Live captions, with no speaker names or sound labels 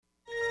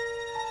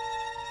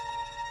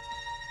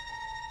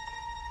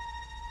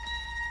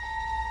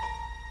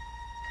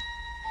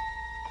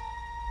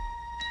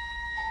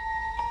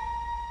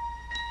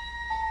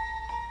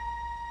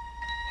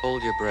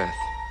Hold your breath.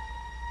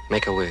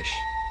 Make a wish.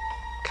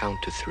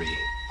 Count to 3.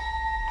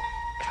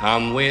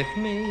 Come with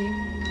me,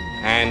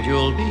 and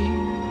you'll be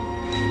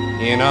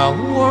in a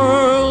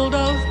world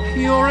of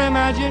pure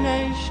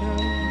imagination.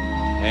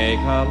 Take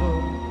a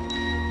look,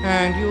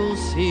 and you'll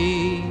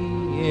see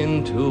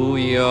into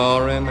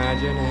your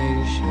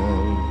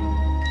imagination.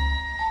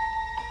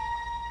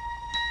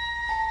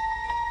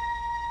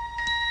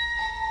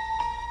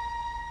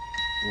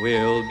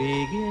 We'll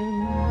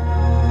begin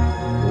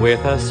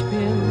with a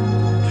spin,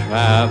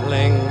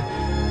 traveling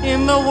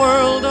in the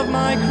world of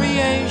my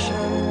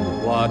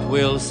creation. What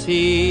we'll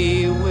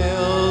see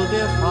will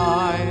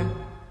defy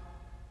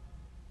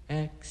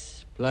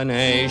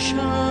explanation.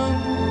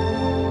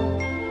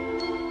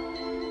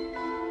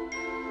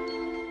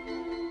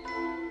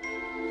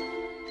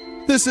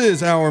 This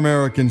is Our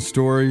American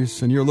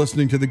Stories, and you're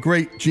listening to the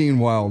great Gene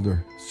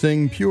Wilder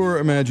sing Pure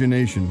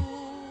Imagination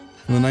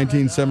from the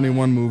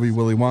 1971 movie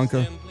Willy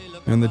Wonka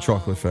and the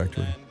Chocolate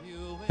Factory.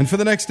 And for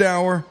the next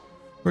hour,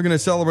 we're going to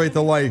celebrate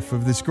the life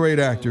of this great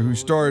actor who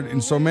starred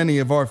in so many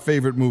of our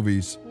favorite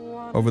movies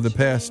over the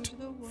past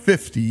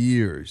 50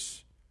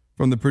 years,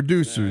 from The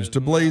Producers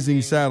to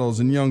Blazing Saddles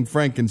and Young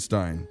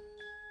Frankenstein,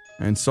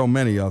 and so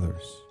many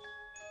others.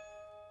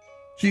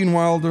 Gene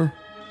Wilder,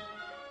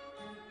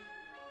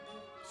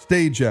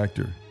 stage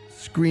actor,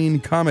 screen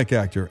comic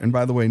actor, and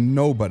by the way,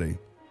 nobody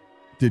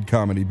did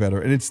comedy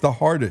better. And it's the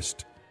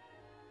hardest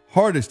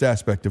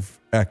aspect of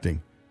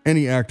acting.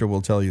 Any actor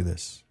will tell you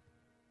this.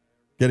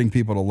 Getting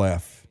people to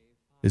laugh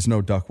is no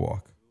duck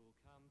walk.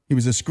 He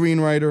was a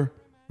screenwriter,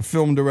 a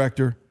film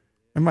director,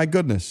 and my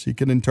goodness, he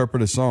can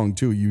interpret a song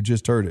too. You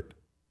just heard it.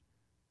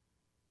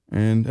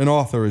 And an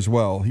author as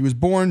well. He was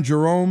born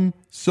Jerome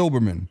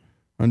Silberman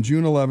on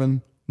June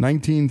 11,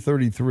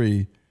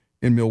 1933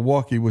 in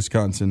Milwaukee,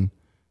 Wisconsin,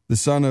 the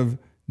son of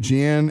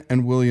Jan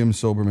and William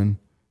Silberman,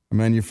 a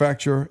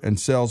manufacturer and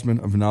salesman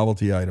of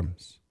novelty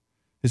items.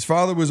 His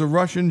father was a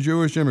Russian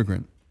Jewish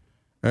immigrant,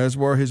 as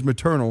were his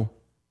maternal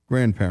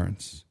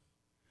grandparents.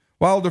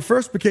 Wilder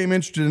first became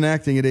interested in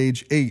acting at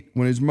age 8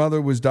 when his mother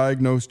was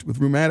diagnosed with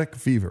rheumatic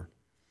fever,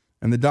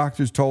 and the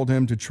doctors told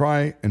him to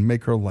try and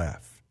make her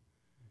laugh.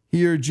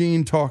 Here,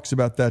 Gene talks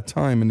about that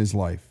time in his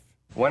life.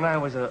 When I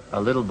was a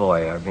little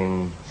boy,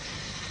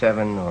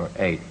 7 or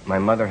 8, my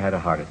mother had a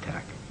heart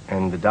attack,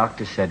 and the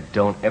doctor said,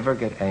 don't ever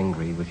get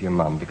angry with your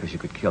mom because you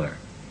could kill her.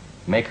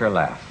 Make her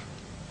laugh.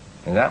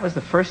 And that was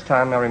the first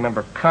time I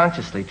remember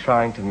consciously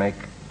trying to make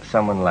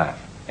someone laugh.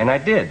 And I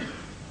did.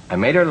 I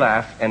made her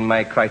laugh, and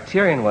my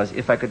criterion was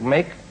if I could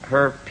make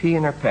her pee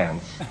in her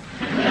pants,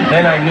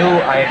 then I knew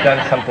I had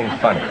done something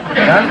funny.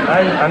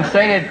 I'm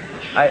saying it,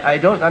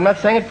 I'm not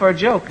saying it for a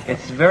joke.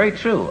 It's very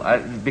true,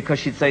 because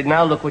she'd say,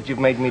 now look what you've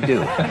made me do.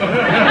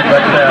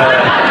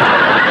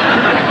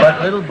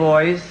 But little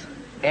boys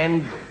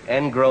and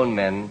grown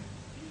men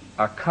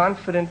are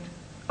confident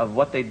of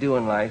what they do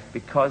in life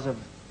because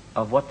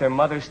of what their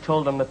mothers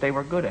told them that they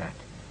were good at.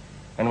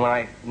 And when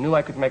I knew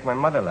I could make my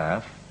mother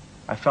laugh,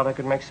 I felt I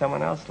could make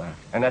someone else laugh.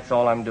 And that's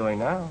all I'm doing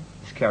now,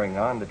 is carrying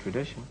on the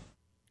tradition.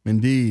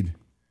 Indeed.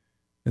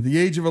 At the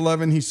age of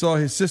 11, he saw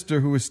his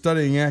sister, who was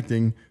studying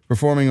acting,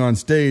 performing on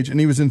stage, and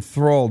he was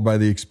enthralled by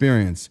the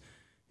experience.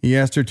 He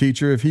asked her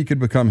teacher if he could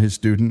become his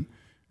student,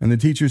 and the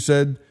teacher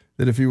said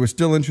that if he was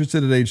still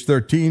interested at age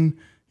 13,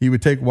 he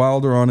would take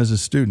Wilder on as a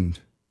student.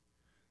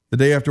 The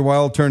day after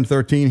Wilder turned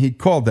 13, he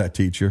called that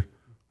teacher,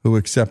 who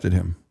accepted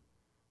him.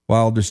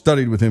 Wilder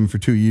studied with him for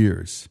 2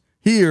 years.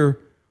 Here,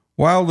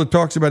 Wilder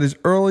talks about his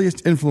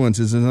earliest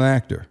influences as an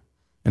actor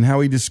and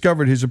how he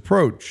discovered his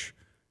approach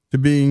to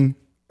being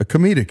a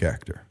comedic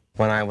actor.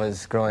 When I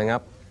was growing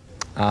up,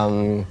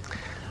 I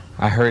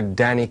heard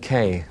Danny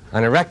Kaye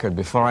on a record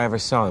before I ever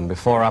saw him,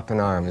 before Up in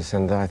Arms,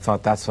 and I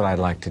thought that's what I'd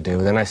like to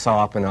do. Then I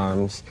saw Up in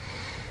Arms.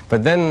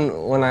 But then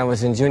when I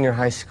was in junior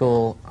high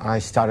school, I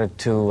started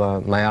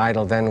to, my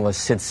idol then was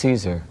Sid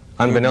Caesar.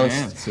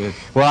 Unbeknownst,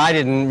 well, I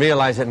didn't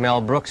realize that Mel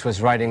Brooks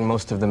was writing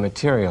most of the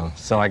material,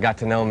 so I got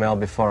to know Mel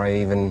before I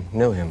even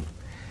knew him.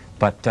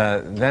 But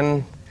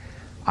then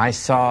I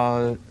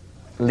saw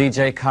Lee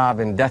J.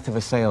 Cobb in Death of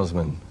a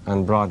Salesman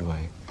on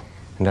Broadway,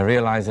 and I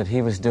realized that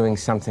he was doing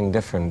something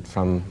different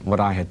from what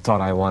I had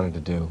thought I wanted to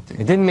do.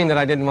 It didn't mean that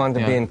I didn't want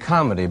to be in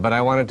comedy, but I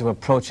wanted to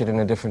approach it in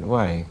a different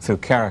way, through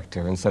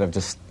character, instead of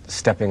just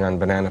stepping on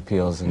banana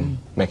peels and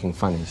making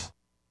funnies.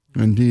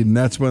 Indeed, and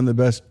that's when the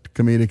best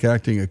comedic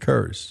acting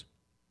occurs.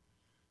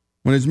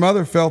 When his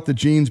mother felt that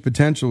Gene's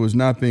potential was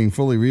not being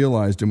fully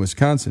realized in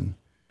Wisconsin,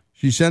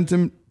 she sent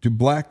him to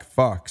Black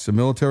Fox, a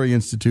military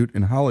institute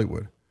in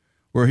Hollywood,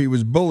 where he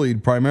was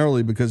bullied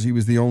primarily because he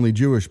was the only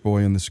Jewish boy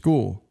in the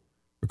school,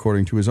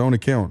 according to his own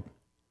account.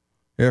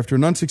 After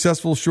an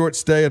unsuccessful short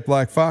stay at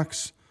Black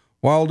Fox,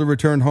 Wilder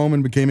returned home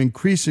and became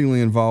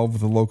increasingly involved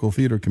with the local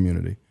theater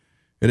community.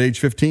 At age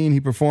 15, he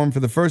performed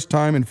for the first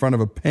time in front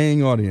of a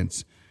paying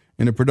audience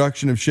in a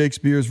production of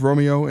Shakespeare's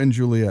Romeo and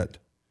Juliet.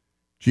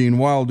 Gene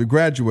Wilder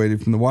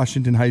graduated from the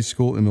Washington High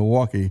School in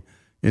Milwaukee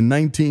in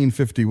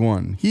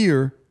 1951.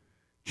 Here,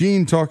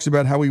 Gene talks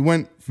about how he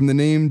went from the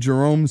name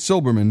Jerome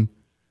Silberman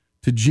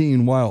to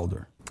Gene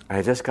Wilder. I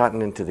had just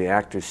gotten into the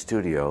actor's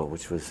studio,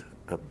 which was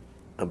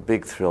a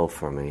big thrill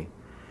for me.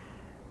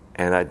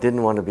 And I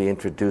didn't want to be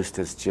introduced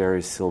as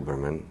Jerry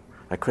Silberman.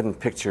 I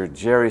couldn't picture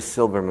Jerry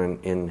Silberman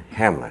in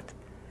Hamlet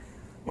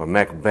or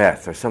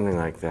Macbeth or something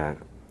like that.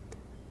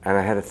 And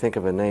I had to think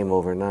of a name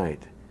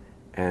overnight.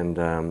 And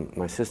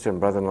my sister and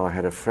brother-in-law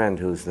had a friend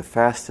who's the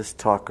fastest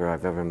talker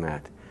I've ever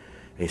met.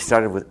 He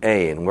started with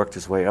A and worked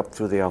his way up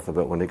through the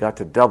alphabet. When he got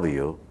to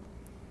W,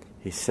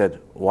 he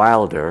said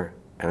Wilder,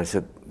 and I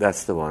said,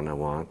 that's the one I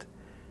want.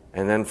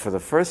 And then for the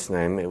first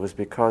name, it was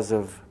because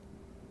of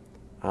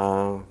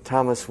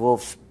Thomas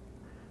Wolfe's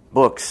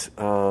books,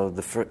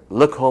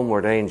 Look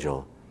Homeward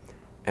Angel.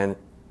 And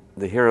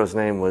the hero's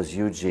name was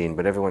Eugene,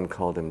 but everyone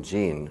called him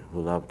Gene,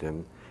 who loved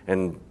him.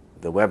 And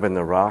The Web and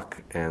the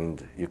Rock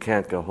and You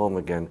Can't Go Home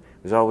Again,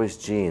 it was always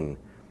Gene.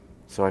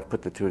 So I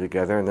put the two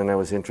together, and then I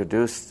was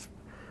introduced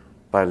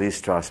by Lee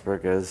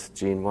Strasberg as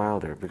Gene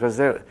Wilder. Because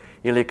there,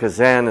 Elie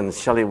Kazan and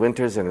Shelley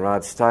Winters and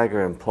Rod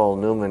Steiger and Paul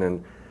Newman,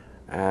 and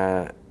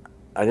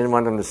I didn't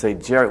want them to say,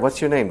 Jerry,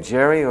 what's your name,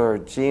 Jerry or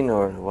Gene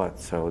or what?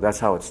 So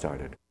that's how it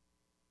started.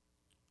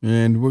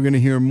 And we're going to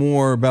hear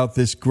more about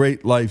this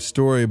great life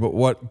story, but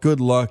what good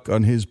luck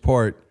on his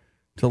part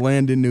to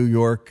land in New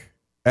York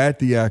at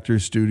the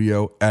Actors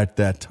Studio at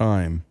that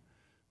time.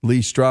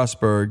 Lee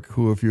Strasberg,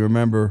 who, if you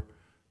remember,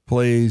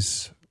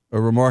 plays a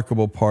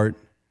remarkable part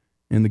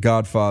in The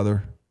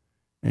Godfather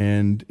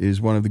and is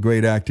one of the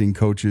great acting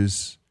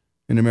coaches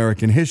in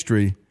American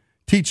history,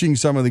 teaching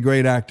some of the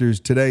great actors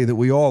today that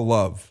we all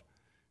love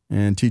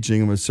and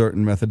teaching them a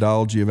certain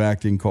methodology of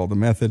acting called the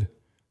method.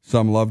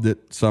 Some loved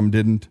it, some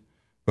didn't.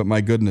 But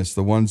my goodness,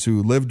 the ones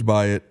who lived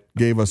by it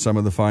gave us some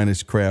of the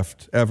finest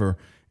craft ever.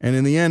 And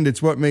in the end,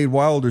 it's what made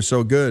Wilder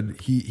so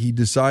good. He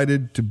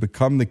decided to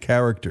become the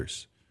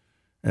characters.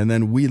 And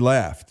then we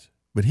laughed,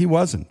 but he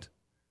wasn't.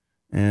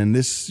 And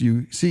this,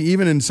 you see,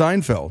 even in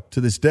Seinfeld,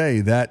 to this day,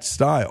 that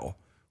style,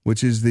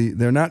 which is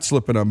they're not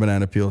slipping on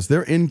banana peels.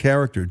 They're in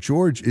character.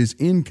 George is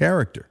in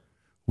character.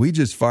 We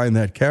just find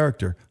that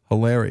character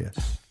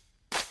hilarious.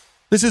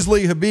 This is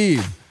Lee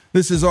Habib.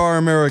 This is Our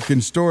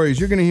American Stories.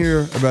 You're going to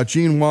hear about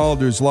Gene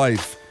Wilder's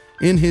life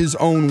in his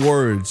own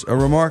words, a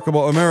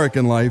remarkable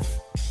American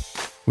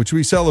life, which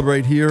we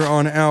celebrate here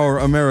on Our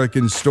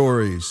American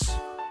Stories.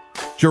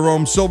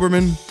 Jerome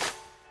Silberman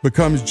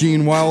becomes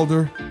Gene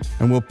Wilder,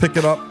 and we'll pick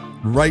it up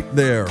right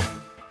there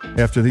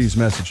after these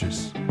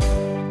messages.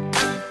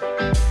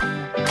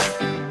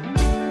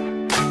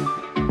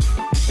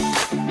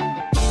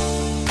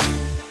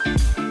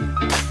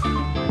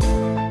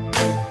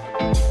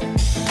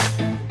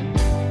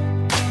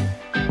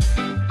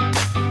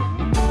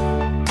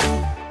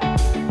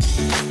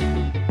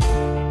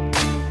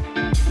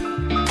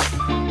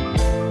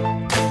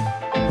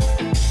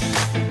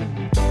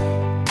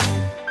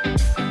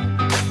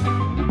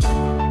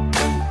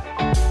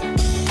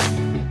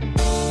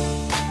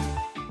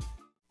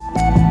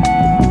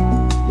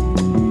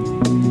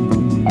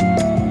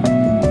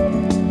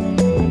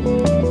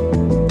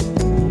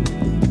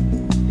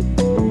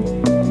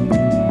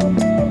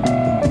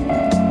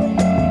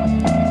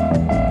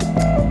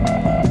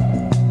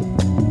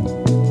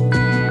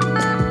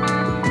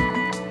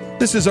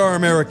 This is Our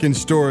American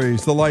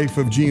Stories, the life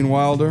of Gene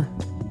Wilder.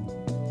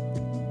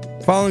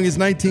 Following his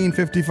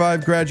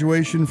 1955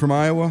 graduation from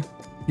Iowa,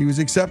 he was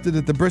accepted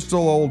at the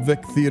Bristol Old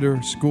Vic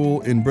Theatre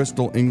School in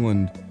Bristol,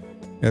 England.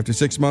 After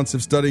 6 months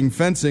of studying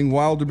fencing,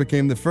 Wilder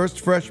became the first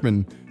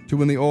freshman to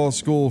win the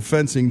all-school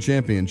fencing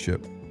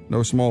championship.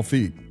 No small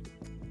feat.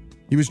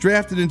 He was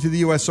drafted into the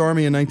U.S.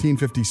 Army in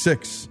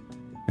 1956,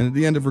 and at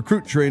the end of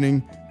recruit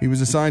training, he was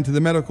assigned to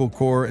the Medical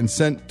Corps and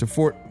sent to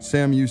Fort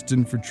Sam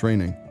Houston for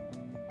training.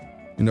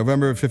 In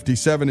November of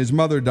 1957, his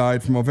mother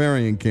died from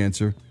ovarian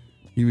cancer.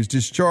 He was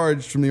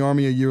discharged from the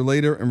Army a year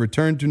later and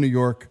returned to New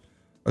York.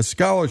 A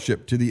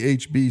scholarship to the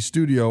HB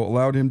studio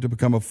allowed him to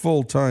become a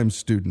full-time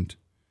student.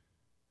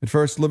 At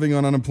first living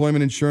on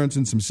unemployment insurance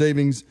and some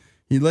savings,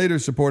 he later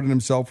supported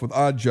himself with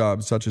odd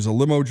jobs such as a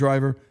limo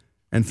driver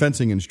and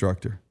fencing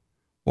instructor.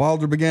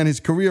 Wilder began his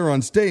career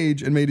on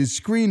stage and made his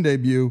screen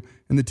debut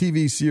in the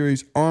TV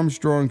series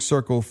Armstrong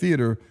Circle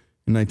Theater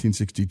in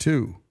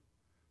 1962.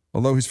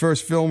 Although his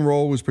first film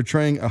role was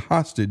portraying a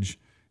hostage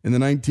in the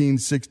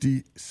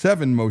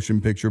 1967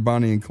 motion picture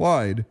Bonnie and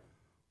Clyde,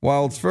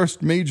 Wilde's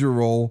first major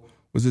role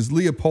was as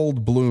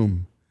Leopold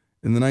Bloom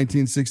in the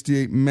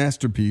 1968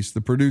 masterpiece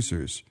The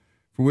Producers,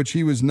 for which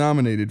he was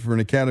nominated for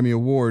an Academy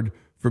Award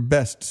for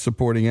Best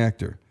Supporting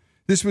Actor.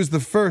 This was the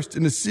first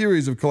in a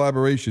series of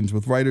collaborations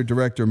with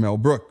writer-director Mel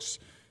Brooks,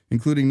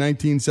 including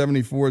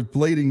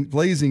 1974's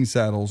Blazing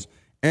Saddles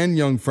and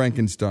Young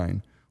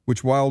Frankenstein,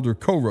 which Wilder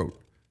co-wrote,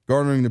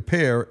 garnering the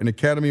pair an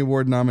Academy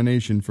Award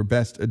nomination for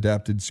Best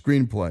Adapted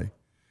Screenplay.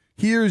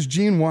 Here's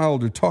Gene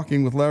Wilder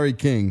talking with Larry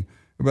King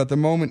about the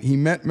moment he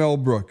met Mel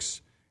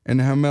Brooks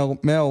and how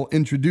Mel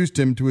introduced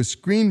him to a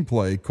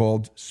screenplay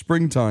called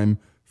Springtime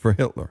for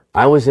Hitler.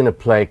 I was in a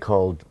play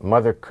called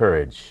Mother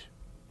Courage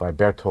by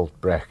Bertolt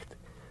Brecht,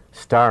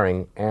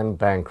 starring Anne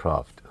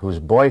Bancroft, whose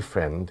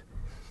boyfriend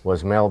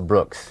was Mel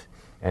Brooks.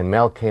 And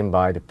Mel came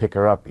by to pick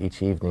her up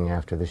each evening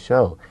after the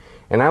show.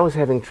 And I was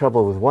having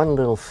trouble with one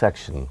little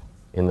section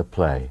in the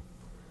play.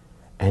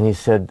 And he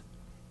said,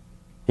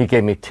 he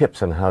gave me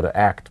tips on how to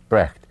act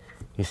Brecht.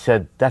 He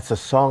said, that's a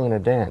song and a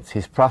dance.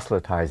 He's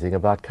proselytizing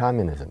about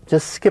communism.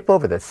 Just skip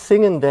over that.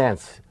 Sing and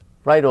dance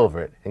right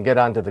over it and get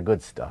on to the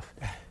good stuff.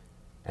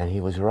 And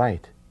he was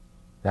right.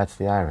 That's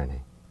the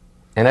irony.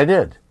 And I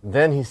did.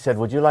 Then he said,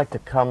 would you like to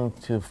come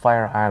to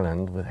Fire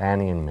Island with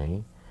Annie and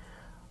me?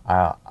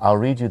 I'll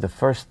read you the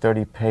first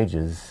 30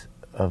 pages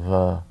of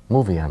a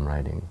movie I'm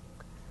writing.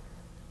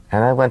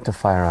 And I went to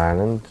Fire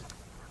Island.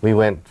 We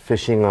went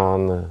fishing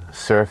on the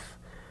surf,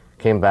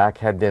 came back,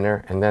 had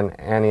dinner, and then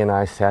Annie and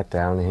I sat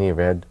down and he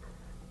read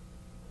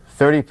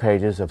 30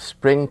 pages of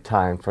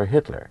Springtime for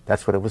Hitler.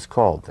 That's what it was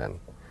called then.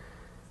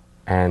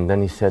 And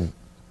then he said,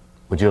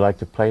 would you like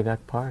to play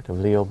that part of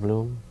Leo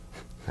Bloom?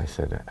 I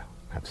said,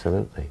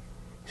 absolutely.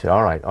 He said,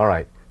 all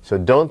right. So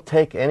don't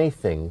take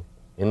anything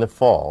in the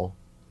fall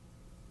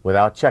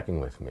without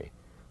checking with me.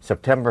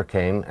 September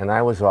came, and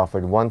I was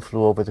offered One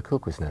Flew Over the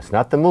Cuckoo's Nest.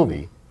 Not the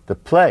movie, the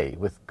play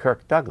with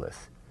Kirk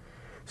Douglas.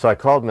 So I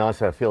called Mel and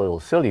said, I feel a little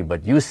silly,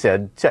 but you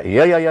said,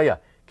 yeah.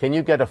 Can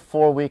you get a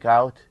 4-week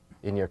out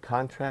in your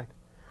contract?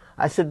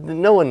 I said,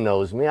 no one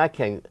knows me. I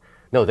can't.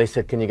 No, they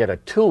said, can you get a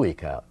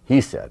 2-week out?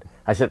 He said.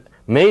 I said,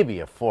 maybe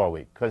a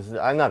 4-week, because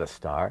I'm not a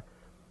star.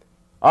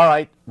 All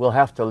right, we'll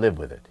have to live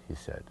with it, he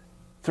said.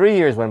 3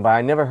 years went by.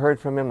 I never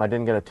heard from him. I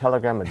didn't get a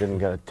telegram. I didn't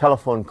get a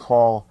telephone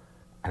call.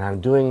 And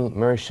I'm doing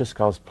Murray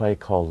Shiskov's play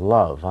called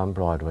Love on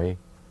Broadway.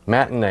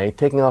 Matinee,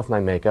 taking off my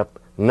makeup.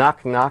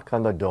 Knock, knock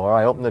on the door.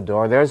 I open the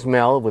door. There's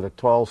Mel with a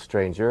tall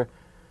stranger.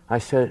 I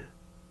said,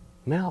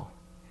 Mel.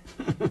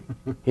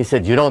 He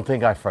said, you don't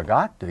think I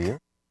forgot, do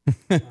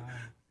you?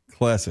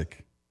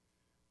 Classic.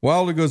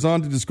 Wilder goes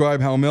on to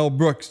describe how Mel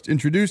Brooks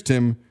introduced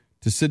him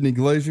to Sidney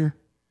Glazier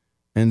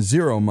and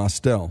Zero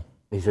Mostel.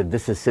 He said,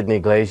 this is Sidney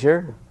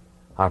Glazier,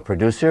 our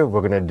producer.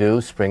 We're going to do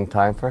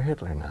Springtime for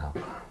Hitler now.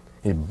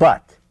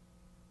 But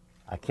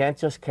I can't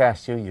just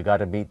cast you. You got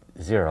to meet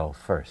Zero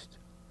first.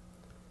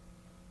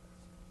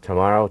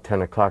 Tomorrow,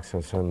 10 o'clock,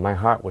 so my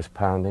heart was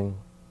pounding.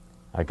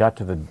 I got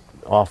to the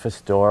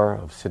office door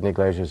of Sidney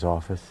Glazier's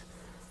office.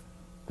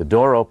 The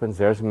door opens.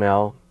 There's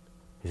Mel.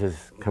 He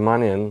says, come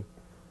on in.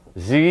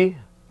 Z,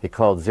 he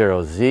called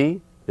Zero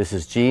Z. This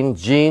is Gene.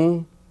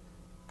 Gene,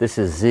 this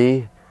is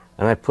Z.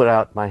 And I put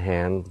out my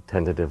hand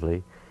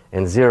tentatively.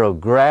 And Zero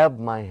grabbed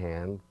my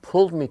hand,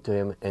 pulled me to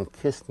him, and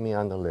kissed me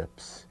on the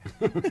lips.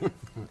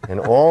 And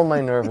all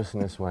my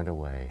nervousness went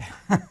away.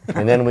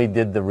 And then we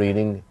did the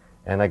reading,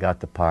 and I got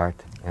the part,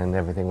 and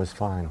everything was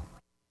fine.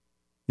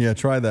 Yeah,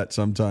 try that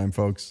sometime,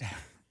 folks.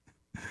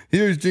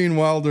 Here's Gene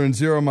Wilder and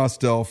Zero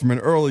Mostel from an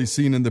early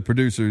scene in The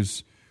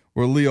Producers,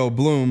 where Leo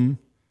Bloom,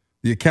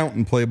 the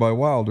accountant played by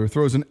Wilder,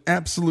 throws an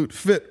absolute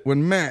fit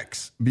when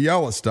Max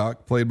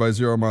Bialystock, played by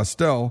Zero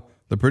Mostel,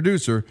 the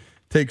producer,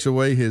 takes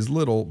away his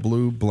little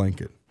blue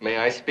blanket. May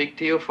I speak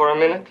to you for a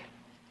minute?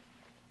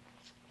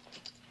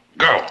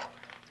 Go.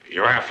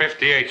 You have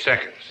 58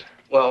 seconds.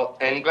 Well,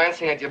 in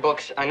glancing at your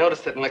books, I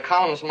noticed that in the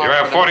columns marked... You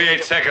have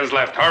 48 seconds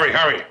left. Hurry.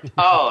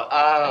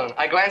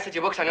 I glanced at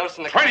your books, I noticed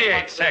in the...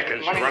 28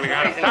 seconds. You're running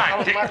out of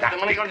time. The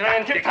money goes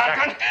around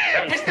tick-tock.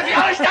 Mr.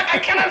 Bialystock, I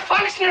cannot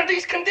function under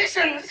these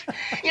conditions.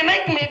 You're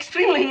making me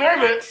extremely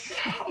nervous.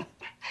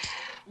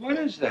 What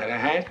is that, a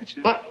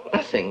handkerchief?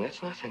 Nothing,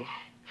 that's nothing.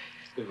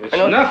 If it's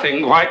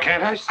nothing, why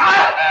can't I see?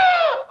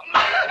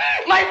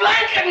 My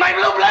blanket, my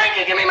blue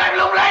blanket. Give me my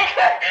blue blanket.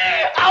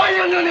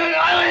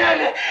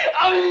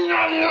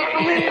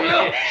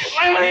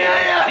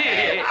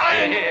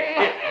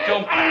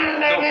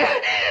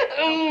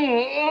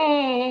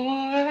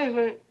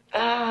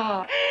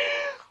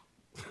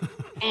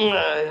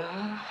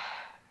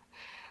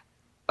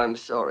 I'm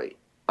sorry.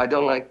 I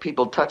don't like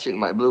people touching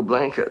my blue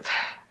blanket.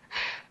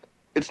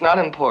 It's not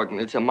important.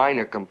 It's a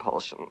minor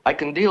compulsion. I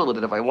can deal with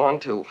it if I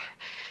want to.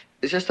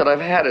 It's just that I've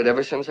had it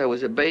ever since I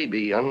was a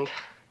baby, and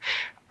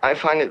I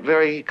find it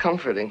very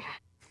comforting.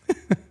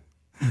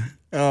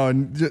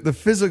 And the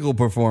physical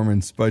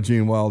performance by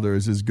Gene Wilder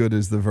is as good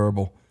as the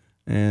verbal.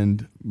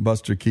 And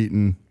Buster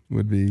Keaton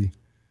would be,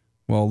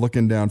 well,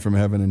 looking down from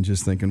heaven and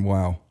just thinking,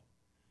 wow.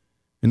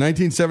 In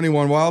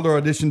 1971, Wilder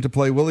auditioned to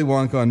play Willy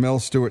Wonka on Mel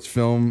Stewart's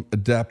film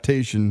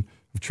adaptation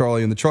of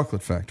Charlie and the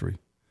Chocolate Factory.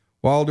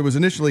 Wilder was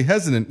initially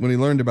hesitant when he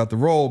learned about the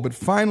role, but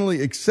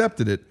finally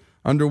accepted it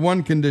under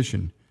one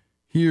condition.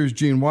 Here's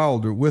Gene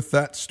Wilder with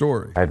that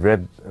story. I'd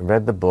read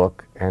the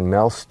book, and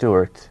Mel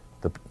Stewart,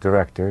 the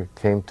director,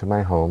 came to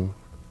my home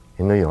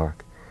in New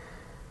York.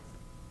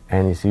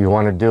 And he said, you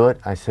want to do it?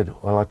 I said,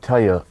 well, I'll tell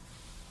you,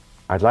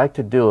 I'd like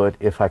to do it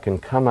if I can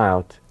come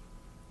out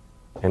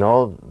and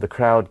all the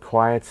crowd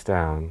quiets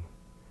down,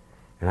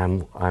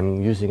 and I'm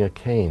using a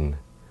cane.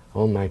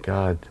 Oh my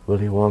God,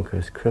 Willy Wonka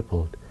is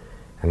crippled.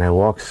 And I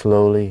walk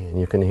slowly, and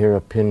you can hear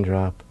a pin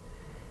drop,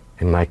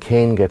 and my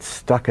cane gets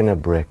stuck in a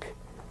brick,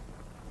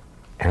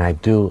 and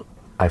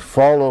I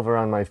fall over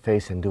on my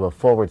face and do a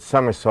forward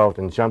somersault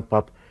and jump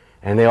up,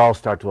 and they all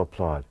start to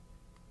applaud.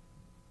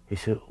 He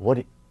said,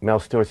 Mel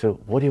Stewart said,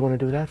 what do you want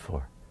to do that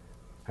for?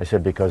 I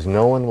said, because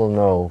no one will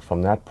know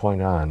from that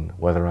point on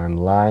whether I'm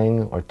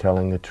lying or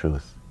telling the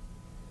truth.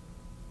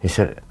 He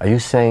said, are you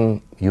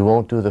saying you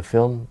won't do the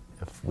film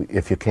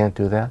if you can't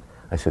do that?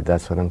 I said,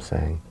 that's what I'm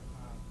saying.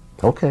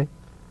 Okay,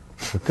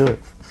 we'll do it.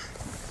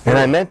 And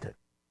I meant it.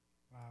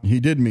 He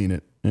did mean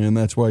it, and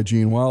that's why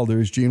Gene Wilder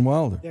is Gene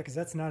Wilder. Yeah, because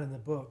that's not in the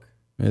book.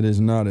 It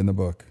is not in the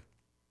book.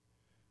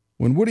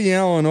 When Woody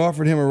Allen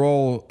offered him a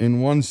role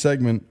in one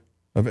segment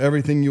of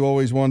Everything You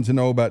Always Wanted to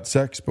Know About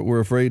Sex But Were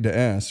Afraid to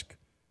Ask,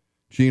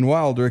 Gene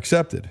Wilder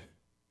accepted.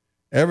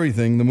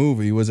 Everything, the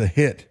movie, was a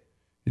hit.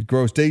 It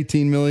grossed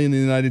 $18 million in the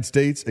United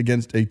States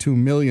against a $2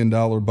 million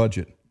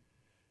budget.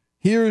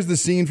 Here is the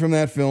scene from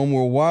that film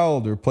where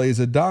Wilder plays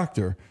a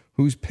doctor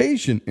whose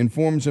patient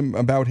informs him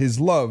about his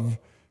love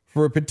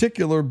for a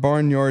particular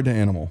barnyard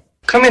animal.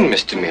 Come in,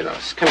 Mr.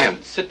 Milos. Come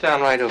in. Sit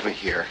down right over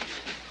here.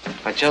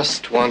 I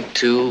just want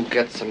to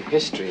get some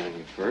history on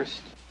you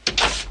first.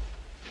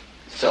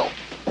 So,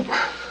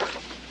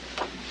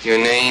 your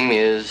name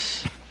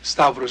is?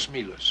 Stavros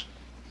Milos.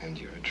 And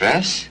your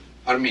address?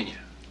 Armenia.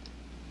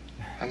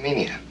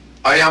 Armenia.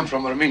 I am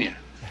from Armenia.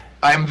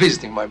 I am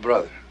visiting my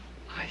brother.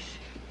 I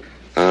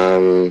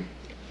see.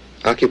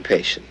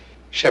 Occupation?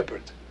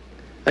 Shepherd.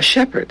 A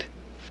shepherd?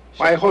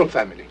 My whole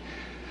family.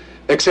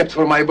 Except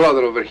for my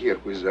brother over here,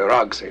 who is a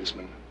rug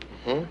salesman.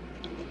 Mm-hmm.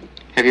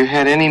 Have you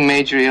had any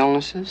major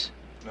illnesses?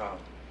 No.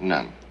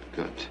 None.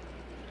 Good.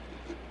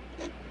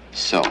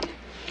 So,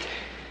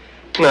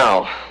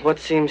 now, what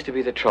seems to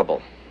be the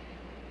trouble?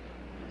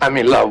 I'm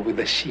in love with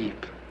a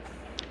sheep.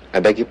 I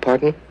beg your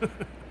pardon?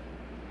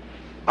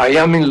 I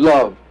am in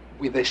love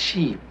with a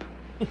sheep.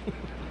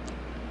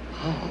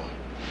 Oh,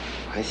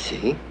 I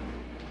see.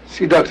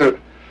 See, Doctor,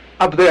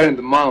 up there in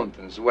the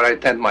mountains where I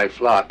tend my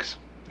flocks,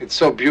 it's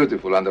so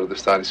beautiful under the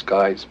starry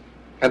skies.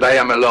 And I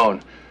am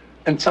alone.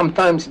 And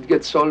sometimes it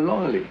gets so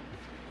lonely.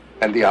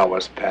 And the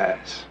hours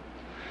pass.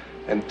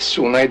 And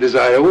soon I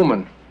desire a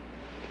woman.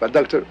 But,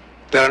 Doctor,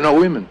 there are no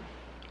women.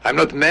 I'm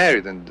not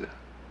married and...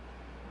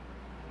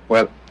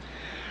 Well,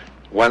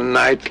 one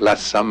night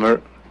last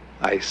summer,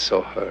 I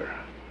saw her.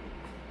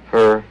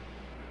 Her?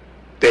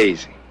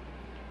 Daisy.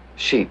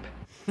 Sheep.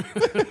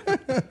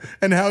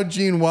 And how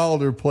Gene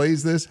Wilder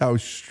plays this, how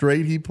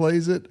straight he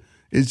plays it,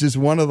 is just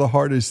one of the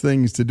hardest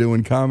things to do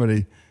in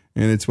comedy.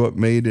 And it's what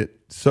made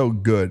it so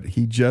good.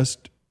 He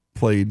just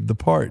played the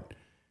part.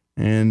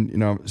 And, you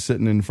know,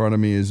 sitting in front of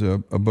me is a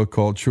book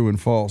called True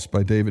and False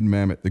by David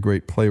Mamet, the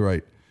great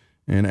playwright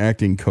and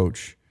acting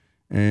coach.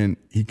 And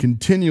he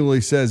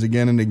continually says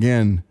again and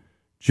again,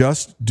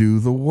 just do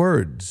the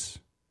words.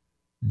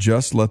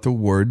 Just let the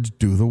words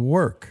do the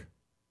work.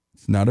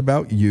 It's not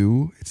about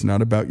you. It's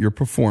not about your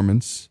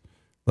performance.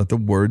 Let the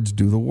words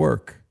do the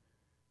work.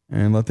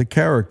 And let the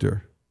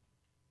character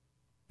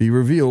be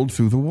revealed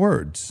through the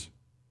words.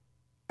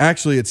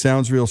 Actually, it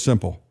sounds real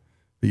simple.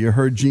 But you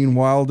heard Gene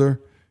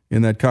Wilder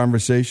in that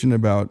conversation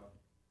about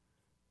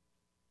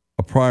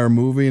a prior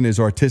movie and his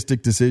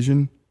artistic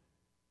decision.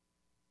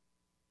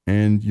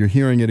 And you're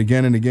hearing it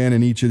again and again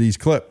in each of these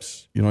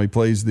clips. You know, he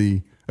plays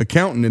the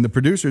accountant and the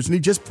producers, and he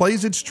just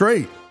plays it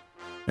straight.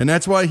 And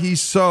that's why he's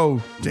so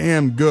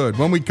damn good.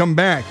 When we come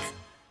back,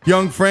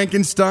 Young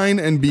Frankenstein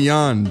and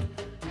beyond.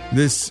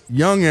 This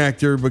young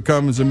actor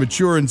becomes a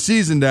mature and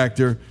seasoned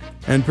actor,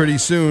 and pretty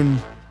soon,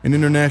 an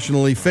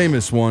internationally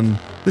famous one.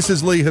 This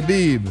is Lee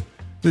Habib.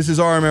 This is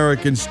Our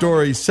American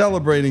Story,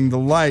 celebrating the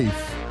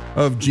life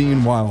of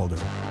Gene Wilder.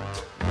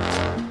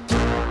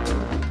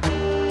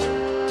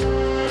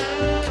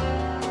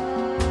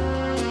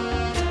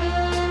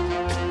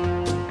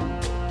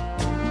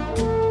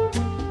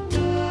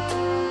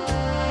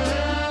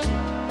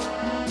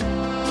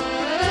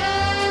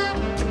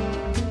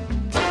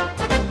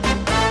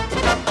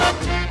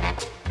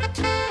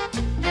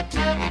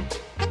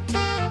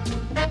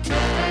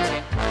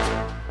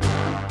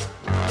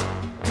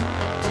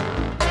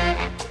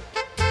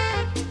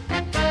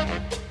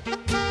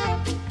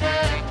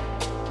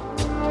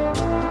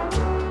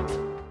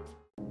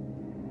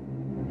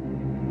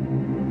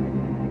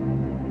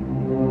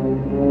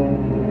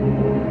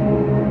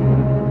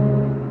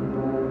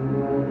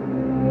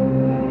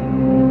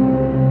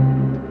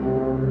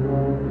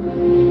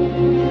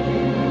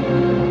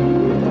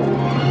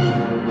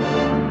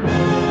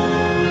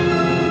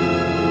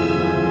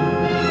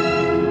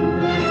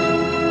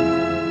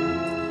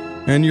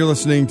 And you're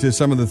listening to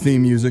some of the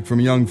theme music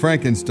from Young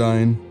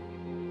Frankenstein.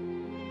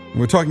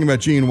 We're talking about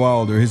Gene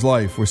Wilder, his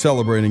life. We're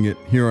celebrating it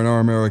here on Our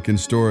American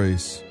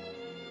Stories.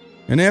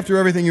 And after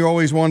Everything You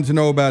Always Wanted to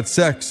Know About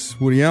Sex,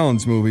 Woody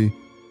Allen's movie,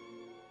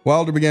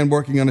 Wilder began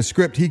working on a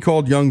script he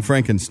called Young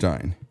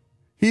Frankenstein.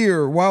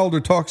 Here,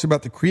 Wilder talks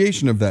about the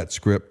creation of that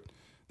script,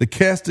 the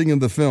casting of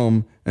the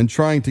film, and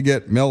trying to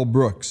get Mel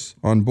Brooks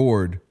on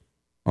board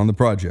on the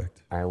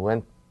project. I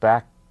went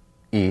back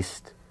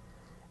east,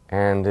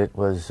 and it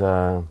was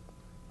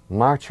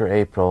March or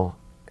April,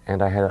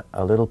 and I had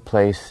a little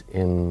place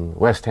in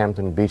West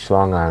Hampton Beach,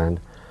 Long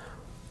Island.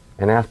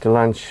 And after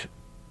lunch,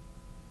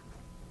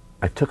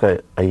 I took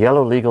a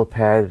yellow legal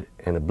pad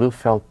and a blue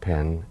felt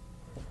pen,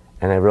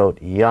 and I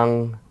wrote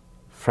Young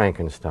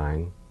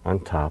Frankenstein on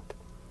top.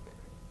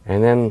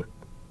 And then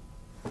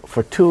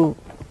for two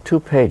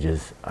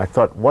pages, I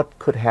thought, what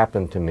could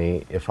happen to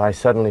me if I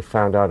suddenly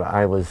found out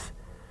I was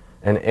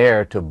an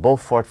heir to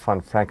Beaufort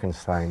von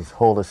Frankenstein's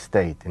whole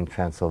estate in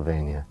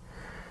Transylvania?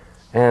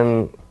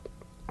 And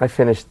I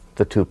finished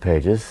the 2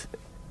 pages.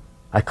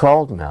 I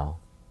called Mel.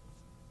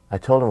 I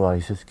told him, well,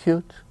 he says,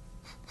 cute.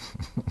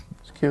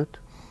 It's cute.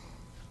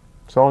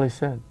 That's all he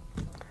said.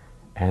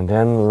 And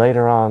then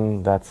later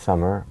on that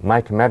summer,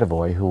 Mike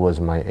Medavoy, who was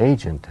my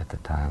agent at the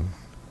time,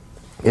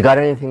 you got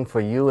anything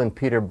for you and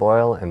Peter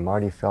Boyle and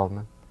Marty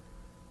Feldman?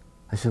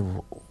 I said,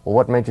 well,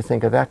 what made you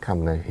think of that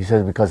combination? He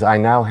said, because I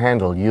now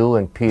handle you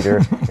and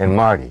Peter and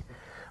Marty.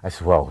 I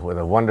said, well, with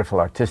a wonderful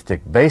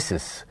artistic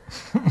basis,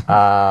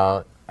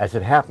 as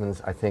it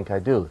happens, I think I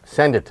do.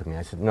 Send it to me.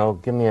 I said, no,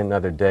 give me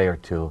another day or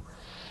two.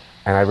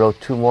 And I wrote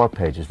 2 more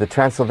pages. The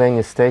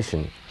Transylvania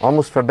Station,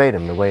 almost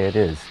verbatim the way it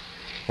is.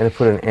 And I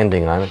put an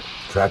ending on it.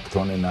 Track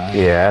 29.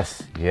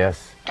 Yes,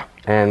 yes.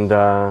 And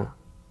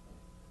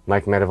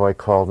Mike Medavoy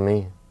called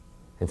me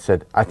and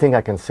said, I think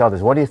I can sell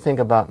this. What do you think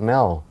about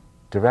Mel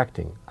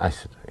directing? I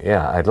said,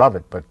 yeah, I'd love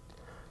it, but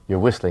you're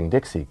whistling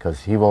Dixie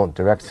because he won't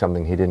direct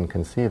something he didn't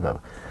conceive of.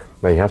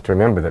 Now you have to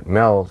remember that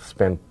Mel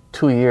spent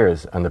 2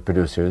 years on the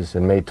producers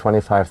and made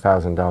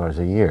 $25,000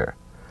 a year.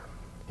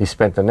 He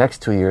spent the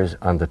next 2 years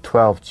on the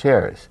 12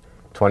 chairs,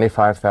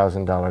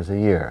 $25,000 a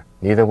year.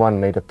 Neither one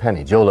made a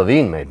penny. Joe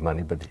Levine made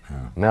money, but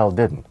Mel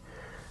didn't.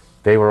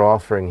 They were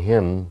offering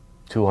him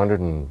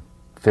 $250,000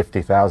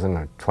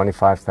 or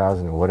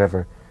 $25,000 or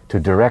whatever to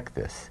direct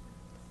this.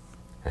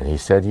 And he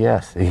said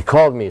yes. He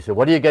called me. He said,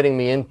 what are you getting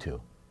me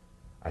into?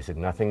 I said,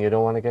 nothing you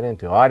don't want to get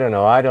into. I don't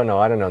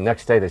know.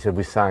 Next day they said,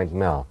 we signed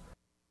Mel.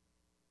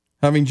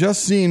 Having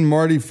just seen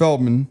Marty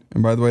Feldman,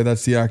 and by the way,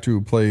 that's the actor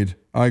who played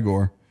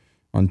Igor,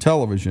 on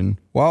television,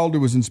 Wilder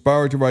was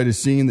inspired to write a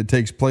scene that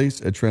takes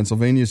place at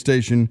Transylvania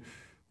Station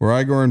where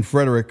Igor and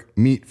Frederick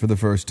meet for the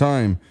first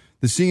time.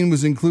 The scene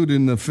was included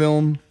in the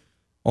film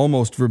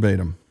almost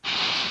verbatim.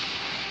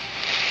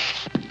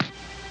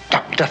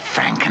 Dr.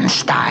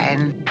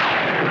 Frankenstein.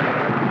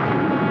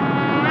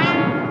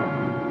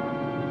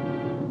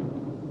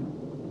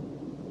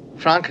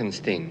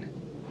 Frankenstein.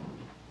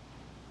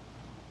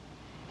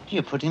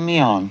 You're putting me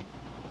on.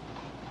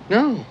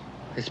 No,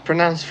 it's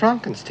pronounced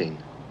Frankenstein.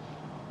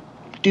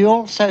 Do you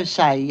also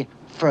say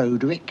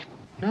Froderick?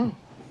 No,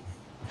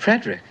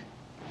 Frederick.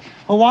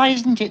 Well, why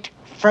isn't it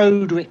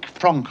Froderick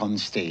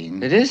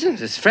Frankenstein? It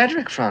isn't. It's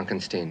Frederick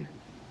Frankenstein.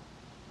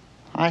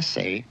 I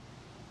see.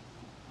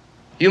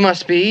 You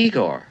must be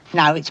Igor.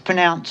 No, it's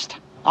pronounced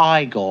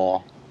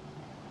Igor.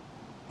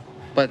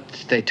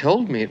 But they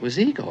told me it was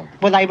Igor.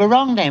 Well, they were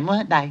wrong then,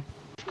 weren't they?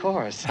 Of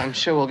course. I'm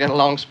sure we'll get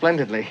along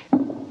splendidly.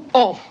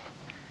 Oh,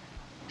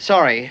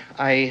 sorry.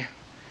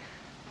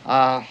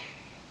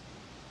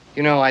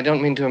 You know, I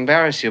don't mean to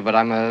embarrass you, but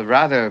I'm a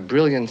rather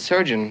brilliant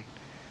surgeon.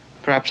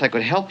 Perhaps I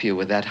could help you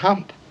with that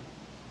hump.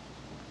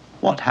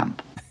 What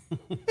hump?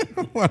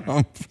 What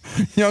hump?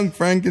 Young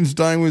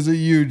Frankenstein was a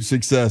huge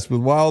success, with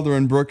Wilder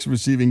and Brooks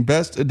receiving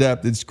Best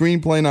Adapted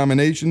Screenplay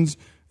nominations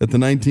at the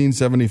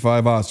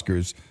 1975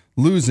 Oscars,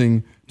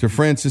 losing to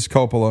Francis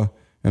Coppola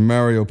and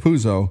Mario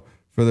Puzo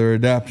for their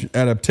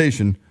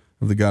adaptation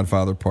of The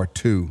Godfather Part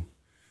 2.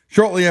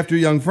 Shortly after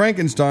Young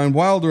Frankenstein,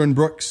 Wilder and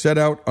Brooks set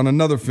out on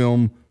another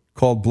film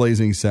called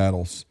Blazing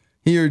Saddles.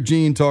 Here,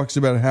 Gene talks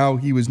about how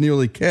he was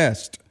nearly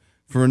cast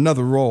for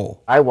another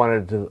role. I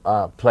wanted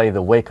to play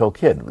the Waco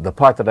Kid, the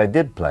part that I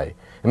did play.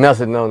 And Mel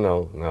said,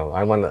 no,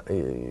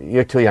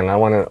 you're too young. I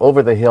want an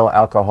over-the-hill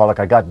alcoholic.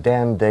 I got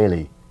Dan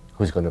Daly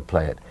who's going to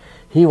play it.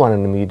 He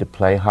wanted me to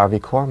play Harvey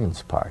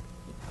Korman's part.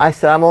 I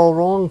said, I'm all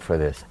wrong for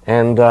this.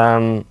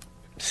 And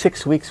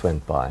 6 weeks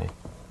went by.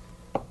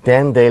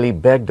 Dan Daly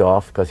begged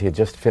off because he had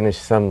just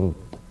finished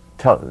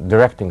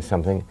directing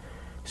something,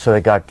 so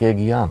they got Gig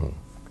Young.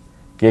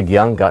 Gig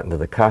Young got into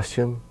the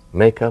costume,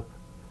 makeup,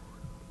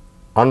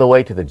 on the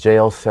way to the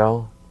jail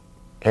cell,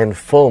 and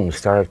foam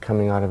started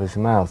coming out of his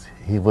mouth.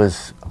 He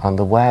was on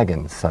the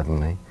wagon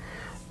suddenly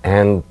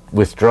and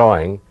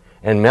withdrawing,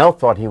 and Mel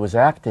thought he was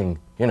acting,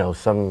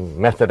 some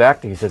method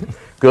acting. He said,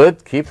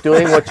 good, keep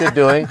doing what you're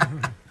doing.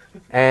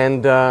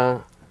 And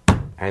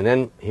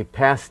then he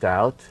passed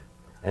out,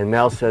 and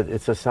Mel said,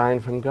 it's a sign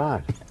from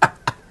God.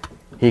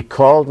 He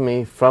called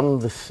me from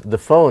the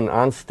phone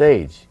on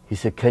stage. He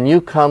said, can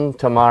you come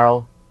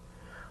tomorrow?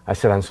 I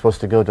said, I'm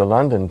supposed to go to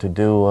London to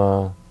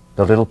do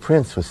The Little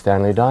Prince with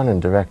Stanley Donen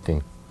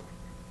directing.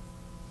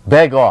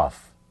 Beg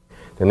off.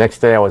 The next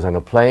day I was on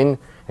a plane,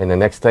 and the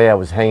next day I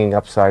was hanging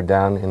upside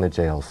down in the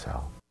jail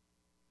cell.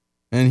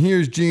 And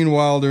here's Gene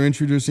Wilder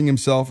introducing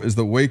himself as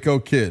the Waco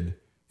Kid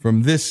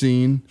from this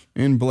scene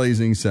in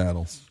Blazing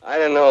Saddles. I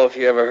don't know if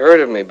you ever heard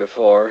of me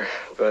before,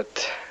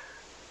 but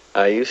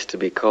I used to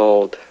be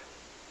called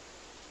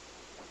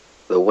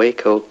the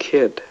Waco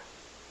Kid.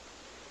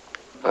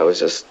 I was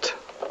just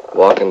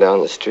walking down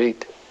the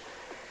street,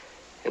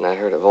 and I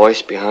heard a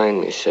voice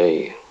behind me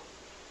say,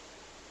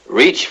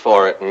 reach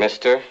for it,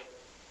 mister.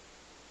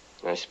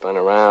 And I spun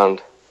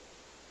around,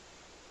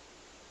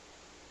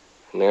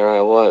 and there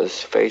I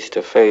was, face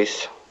to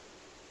face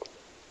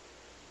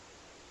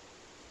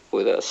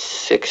with a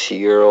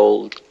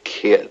 6-year-old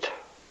kid.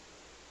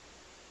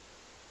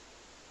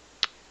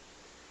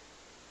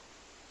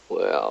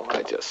 Well,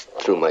 I just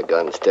threw my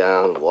guns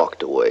down and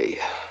walked away.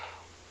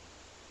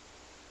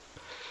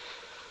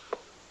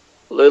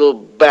 Little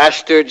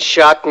bastard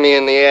shot me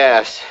in the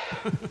ass.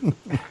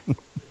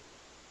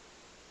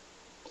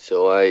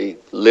 So I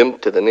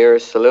limped to the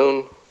nearest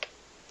saloon,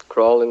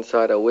 crawled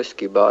inside a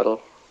whiskey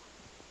bottle,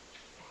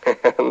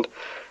 and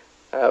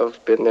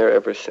I've been there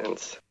ever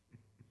since.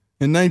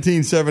 In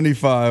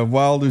 1975,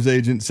 Wilder's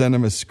agent sent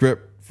him a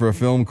script for a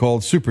film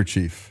called Super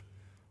Chief.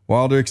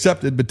 Wilder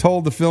accepted, but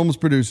told the film's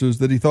producers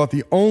that he thought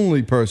the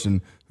only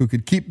person who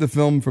could keep the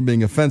film from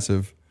being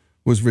offensive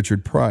was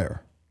Richard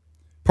Pryor.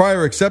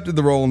 Pryor accepted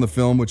the role in the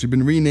film, which had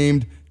been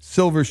renamed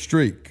Silver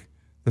Streak,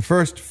 the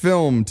first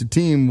film to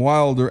team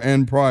Wilder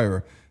and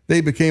Pryor. They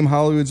became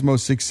Hollywood's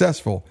most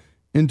successful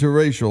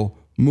interracial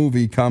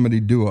movie comedy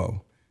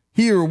duo.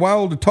 Here,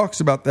 Wilder talks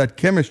about that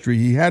chemistry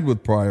he had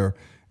with Pryor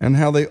and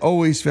how they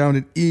always found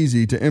it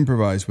easy to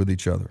improvise with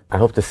each other. I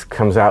hope this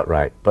comes out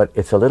right, but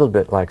it's a little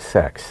bit like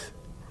sex.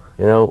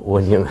 You know,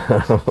 when you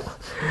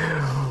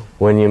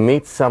when you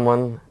meet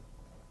someone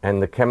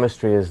and the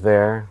chemistry is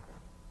there,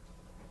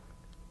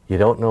 you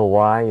don't know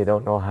why, you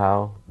don't know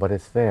how, but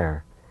it's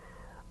there.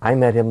 I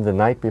met him the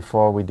night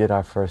before we did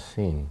our first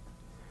scene.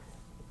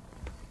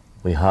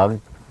 We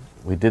hugged,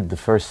 we did the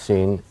first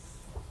scene,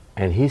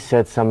 and he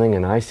said something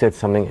and I said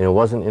something, and it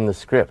wasn't in the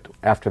script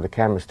after the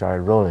camera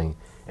started rolling.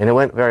 And it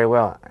went very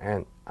well.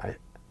 And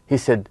he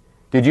said,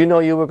 "Did you know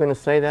you were going to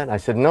say that?" I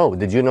said, "No."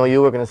 "Did you know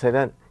you were going to say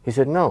that?" He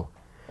said, "No."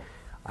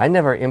 I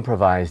never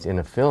improvised in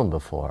a film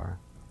before.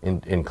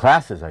 In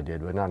classes I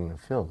did, but not in a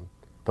film.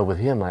 But with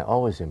him, I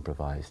always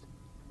improvised.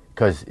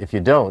 Because if you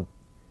don't,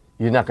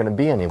 you're not going to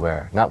be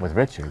anywhere, not with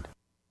Richard.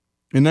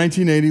 In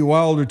 1980,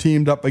 Wilder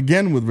teamed up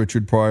again with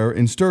Richard Pryor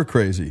in Stir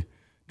Crazy,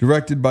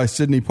 directed by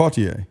Sidney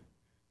Poitier.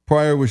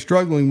 Pryor was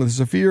struggling with a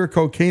severe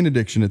cocaine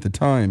addiction at the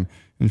time,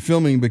 and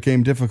filming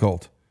became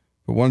difficult.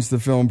 But once the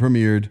film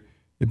premiered,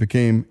 it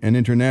became an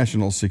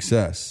international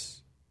success.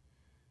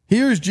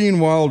 Here's Gene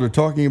Wilder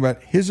talking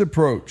about his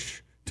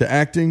approach to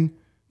acting,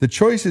 the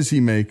choices he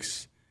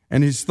makes,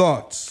 and his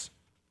thoughts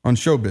on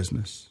show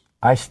business.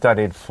 I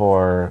studied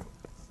for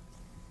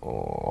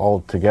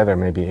altogether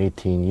maybe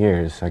 18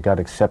 years. I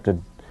got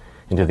accepted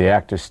into the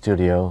Actors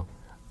Studio.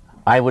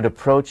 I would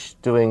approach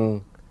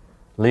doing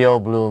Leo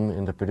Bloom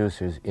in The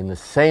Producers in the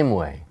same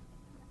way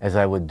as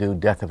I would do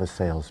Death of a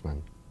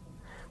Salesman.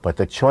 But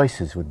the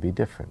choices would be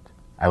different.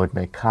 I would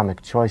make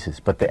comic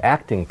choices. But the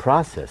acting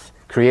process,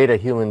 create a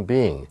human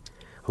being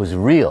who's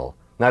real,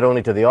 not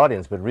only to the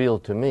audience, but real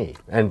to me.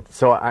 And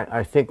so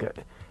I think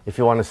if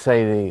you want to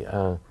say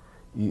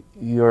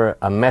you're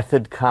a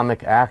method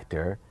comic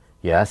actor,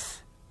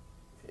 yes,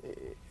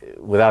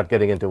 without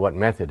getting into what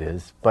method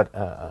is, but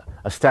a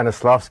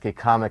Stanislavski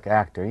comic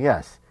actor,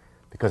 yes,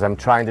 because I'm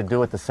trying to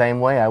do it the same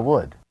way I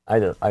would.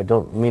 I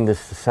don't mean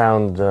this to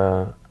sound,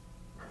 I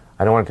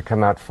don't want it to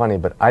come out funny,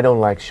 but I don't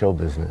like show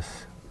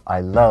business. I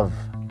love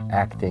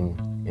acting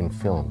in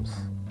films.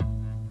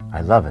 I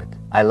love it.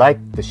 I like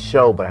the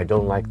show, but I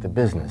don't like the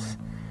business.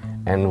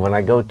 And when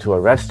I go to a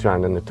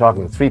restaurant and they're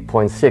talking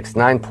 3.6,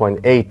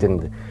 9.8,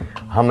 and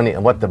how many,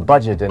 what the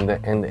budget,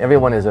 and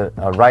everyone is a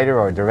writer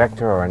or a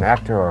director or an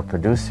actor or a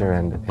producer,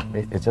 and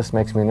it just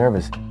makes me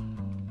nervous.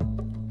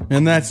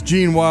 And that's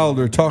Gene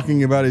Wilder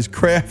talking about his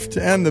craft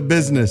and the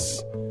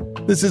business.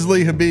 This is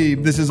Lee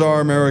Habib. This is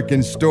Our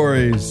American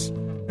Stories,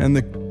 and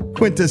the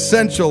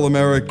quintessential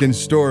American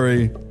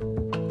story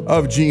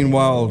of Gene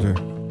Wilder.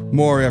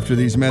 More after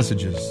these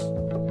messages.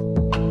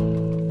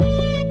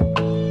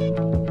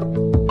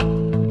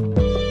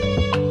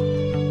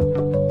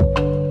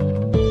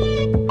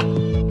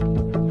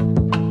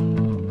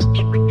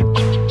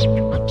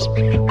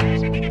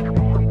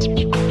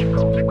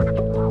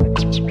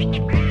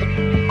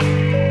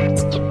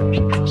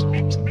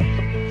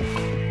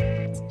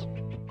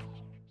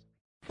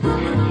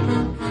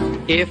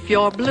 If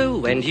you're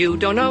blue and you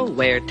don't know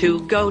where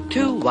to go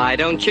to, why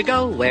don't you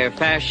go where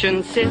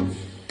fashion sits?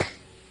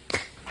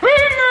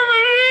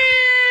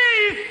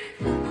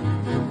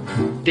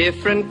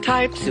 Different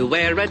types who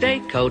wear a day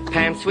coat,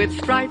 pants with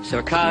stripes,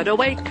 or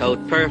cutaway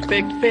coat,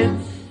 perfect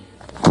fits.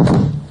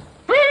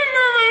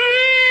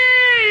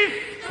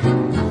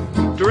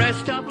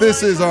 Dressed up.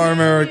 This is Our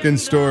American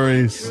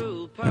Stories.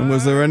 And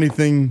was there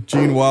anything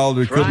Gene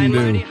Wilder couldn't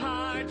do?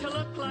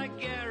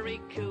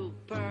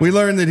 We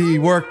learned that he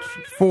worked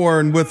for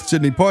and with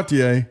Sidney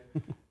Poitier,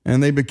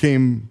 and they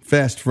became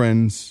fast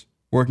friends,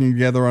 working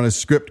together on a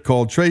script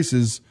called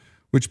Traces,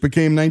 which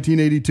became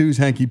 1982's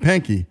Hanky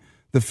Panky,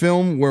 the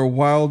film where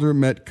Wilder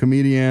met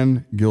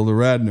comedian Gilda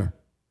Radner.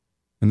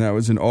 And that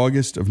was in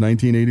August of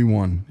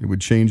 1981. It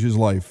would change his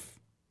life.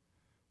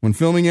 When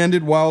filming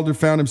ended, Wilder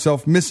found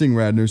himself missing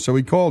Radner, so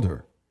he called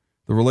her.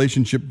 The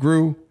relationship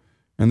grew,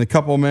 and the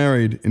couple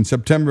married in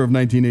September of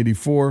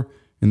 1984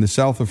 in the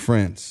south of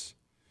France.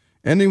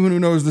 Anyone who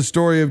knows the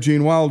story of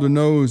Gene Wilder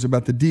knows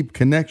about the deep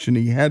connection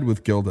he had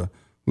with Gilda,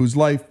 whose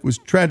life was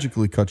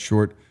tragically cut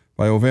short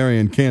by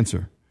ovarian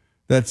cancer.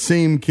 That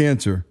same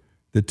cancer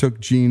that took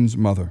Jean's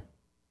mother.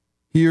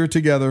 Here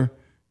together,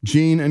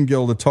 Jean and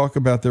Gilda talk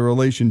about their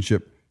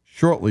relationship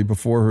shortly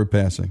before her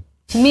passing.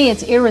 To me,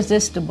 it's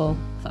irresistible.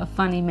 A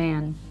funny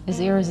man is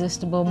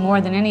irresistible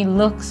more than any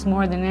looks,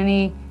 more than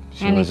anything.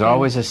 She was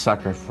always a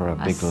sucker for a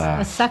big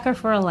laugh. A sucker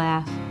for a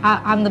laugh.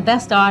 I'm the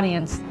best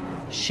audience.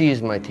 She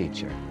is my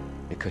teacher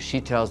because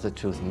she tells the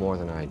truth more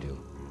than I do.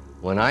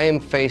 When I am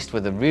faced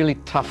with a really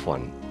tough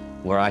one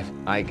where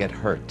I get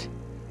hurt,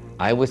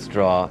 I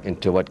withdraw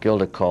into what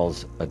Gilda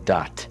calls a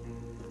dot.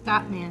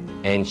 Dot man.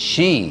 And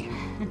she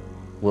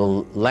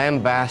will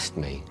lambast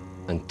me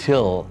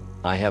until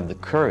I have the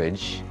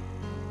courage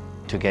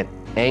to get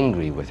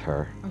angry with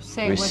her,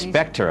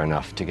 respect her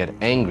enough to get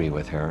angry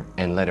with her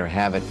and let her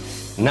have it,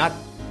 not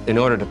in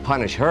order to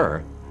punish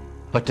her,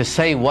 but to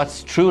say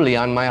what's truly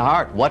on my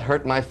heart, what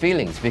hurt my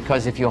feelings.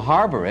 Because if you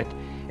harbor it,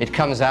 it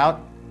comes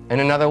out in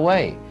another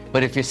way.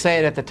 But if you say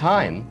it at the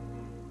time,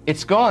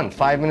 it's gone.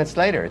 5 minutes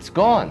later, it's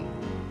gone.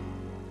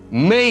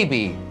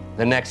 Maybe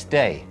the next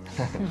day,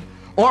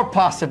 or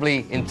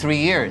possibly in 3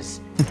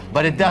 years,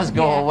 but it does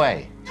go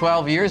away.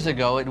 12 years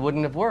ago, it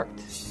wouldn't have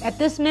worked. At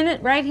this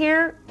minute right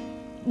here,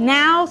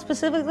 now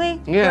specifically,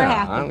 we're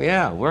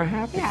happy. We're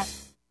happy. Yeah.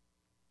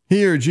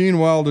 Here, Gene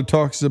Wilder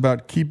talks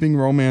about keeping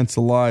romance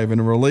alive in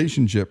a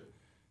relationship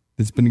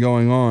that's been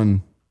going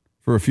on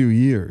for a few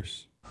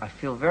years. I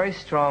feel very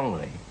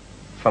strongly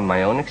from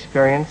my own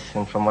experience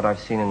and from what I've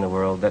seen in the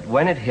world that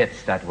when it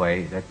hits that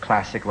way, that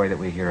classic way that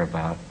we hear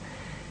about,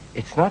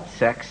 it's not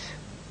sex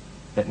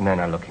that men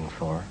are looking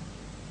for.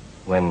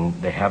 When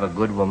they have a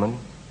good woman,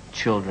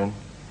 children,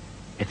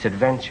 it's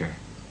adventure.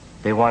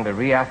 They want a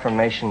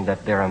reaffirmation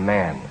that they're a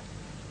man.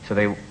 So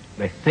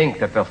they think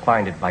that they'll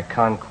find it by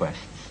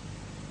conquests.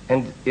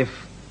 And if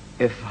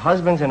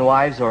husbands and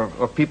wives or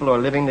people who are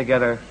living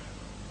together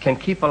can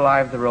keep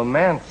alive the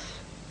romance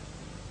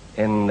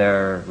in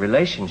their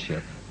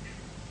relationship,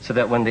 so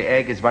that when the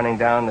egg is running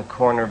down the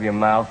corner of your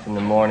mouth in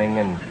the morning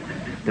and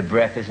the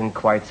breath isn't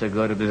quite so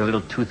good, or there's a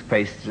little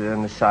toothpaste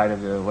on the side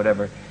of it or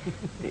whatever,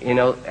 you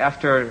know,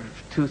 after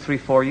 2, 3,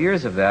 4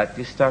 years of that,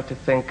 you start to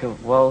think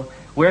of, well,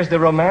 where's the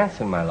romance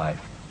in my life?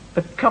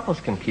 But couples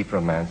can keep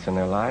romance in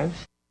their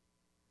lives.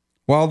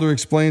 Wilder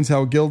explains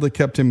how Gilda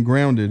kept him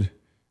grounded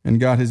and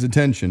got his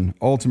attention,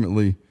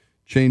 ultimately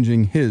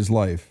changing his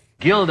life.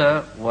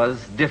 Gilda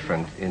was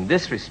different in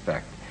this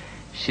respect.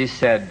 She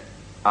said,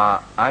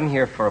 I'm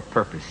here for a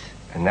purpose,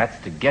 and that's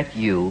to get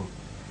you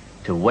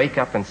to wake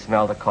up and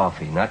smell the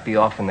coffee, not be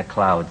off in the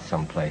clouds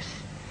someplace,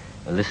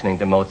 listening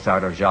to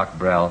Mozart or Jacques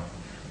Brel,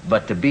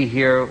 but to be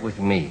here with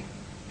me.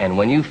 And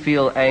when you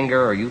feel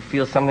anger or you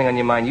feel something on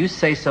your mind, you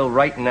say so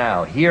right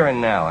now, here and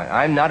now.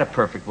 I'm not a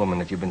perfect woman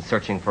that you've been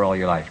searching for all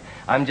your life.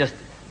 I'm just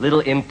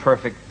little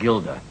imperfect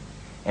Gilda.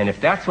 And if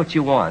that's what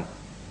you want,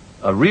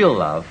 a real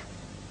love,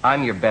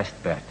 I'm your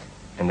best bet.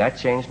 And that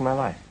changed my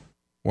life.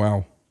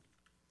 Wow.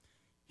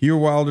 Here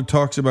Wilder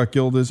talks about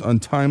Gilda's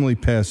untimely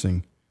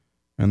passing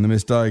and the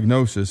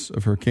misdiagnosis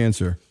of her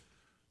cancer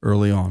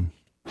early on.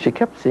 She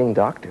kept seeing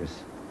doctors,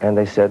 and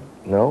they said,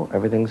 no,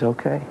 everything's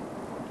okay.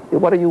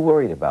 What are you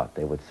worried about,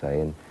 they would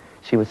say. And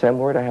she would say, I'm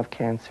worried I have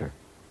cancer.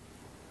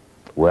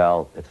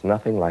 Well, it's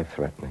nothing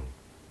life-threatening,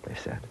 they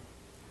said.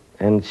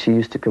 And she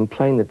used to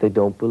complain that they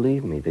don't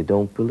believe me, they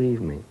don't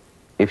believe me.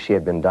 If she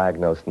had been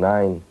diagnosed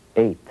 9,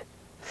 8,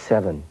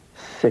 7,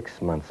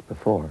 6 months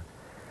before,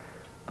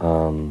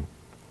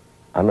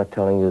 I'm not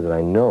telling you that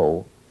I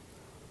know,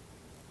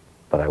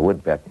 but I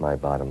would bet my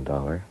bottom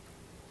dollar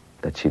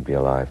that she'd be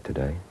alive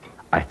today.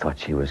 I thought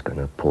she was going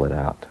to pull it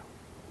out.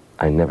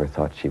 I never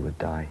thought she would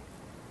die.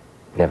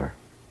 Never.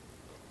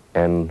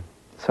 And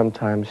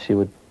sometimes she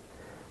would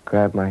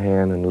grab my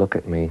hand and look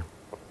at me,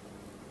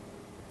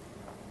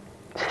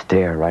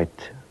 stare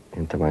right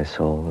into my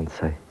soul and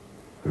say,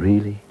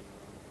 really?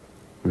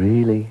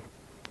 Really?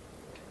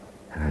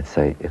 And I'd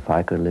say, if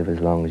I could live as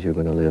long as you're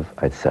going to live,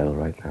 I'd settle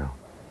right now.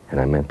 And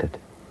I meant it.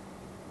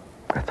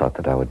 I thought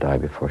that I would die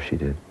before she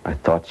did. I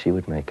thought she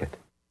would make it.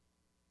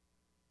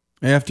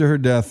 After her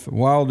death,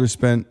 Wilder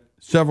spent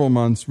several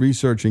months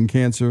researching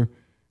cancer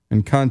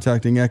and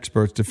contacting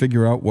experts to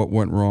figure out what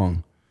went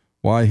wrong,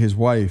 why his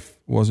wife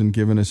wasn't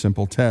given a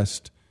simple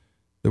test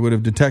that would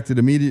have detected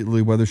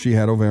immediately whether she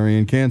had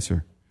ovarian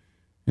cancer.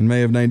 In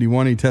May of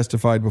 '91, he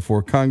testified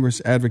before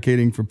Congress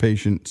advocating for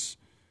patients.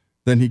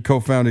 Then he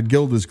co-founded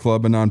Gilda's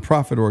Club, a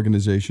nonprofit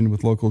organization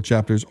with local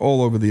chapters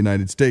all over the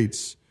United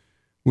States,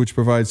 which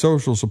provides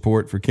social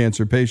support for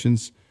cancer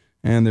patients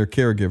and their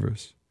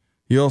caregivers.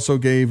 He also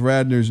gave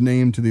Radner's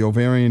name to the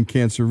ovarian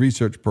cancer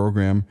research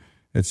program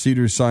at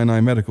Cedars-Sinai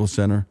Medical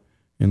Center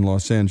in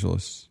Los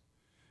Angeles.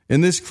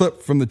 In this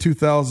clip from the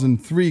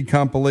 2003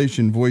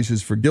 compilation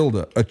Voices for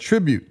Gilda, a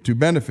tribute to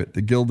benefit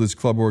the Gilda's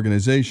Club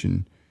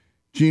organization,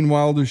 Gene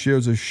Wilder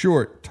shares a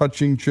short,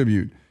 touching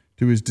tribute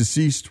to his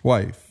deceased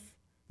wife.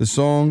 The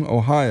song,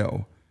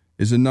 Ohio,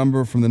 is a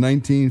number from the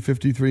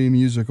 1953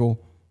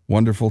 musical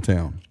Wonderful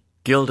Town.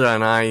 Gilda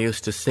and I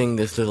used to sing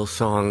this little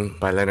song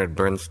by Leonard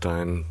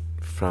Bernstein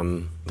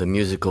from the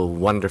musical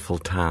Wonderful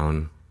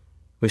Town.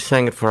 We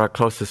sang it for our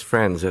closest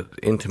friends at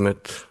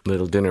intimate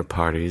little dinner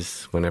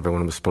parties when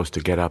everyone was supposed to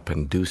get up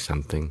and do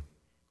something.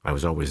 I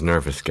was always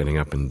nervous getting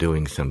up and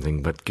doing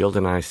something, but Gilda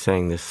and I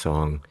sang this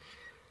song,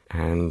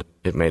 and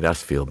it made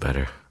us feel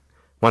better.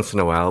 Once in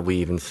a while, we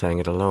even sang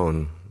it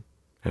alone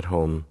at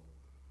home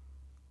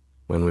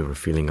when we were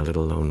feeling a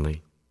little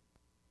lonely.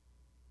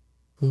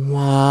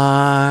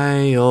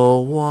 Why,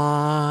 oh,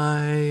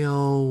 why,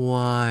 oh,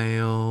 why,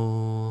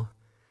 oh,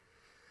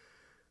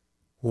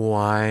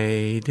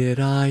 why did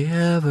I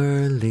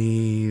ever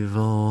leave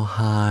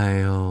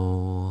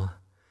Ohio?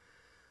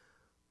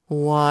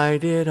 Why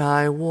did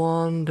I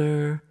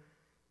wander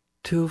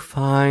to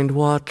find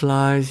what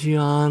lies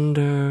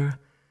yonder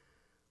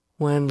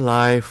when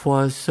life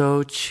was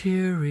so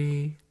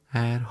cheery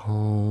at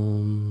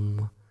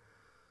home?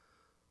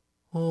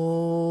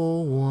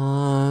 Oh,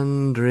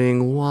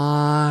 wandering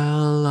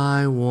while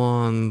I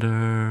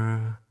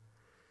wander,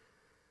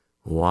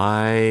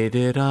 why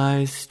did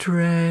I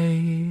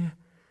stray?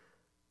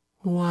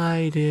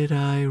 Why did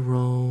I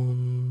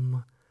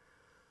roam?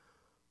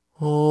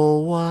 Oh,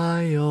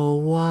 why,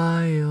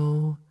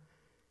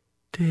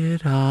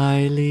 did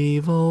I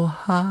leave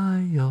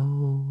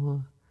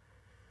Ohio?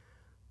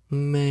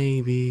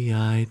 Maybe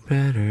I'd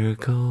better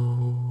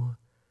go.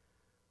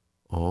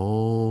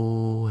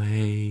 O-H-I-O.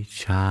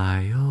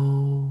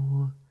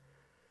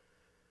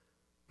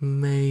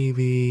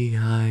 Maybe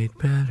I'd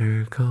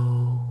better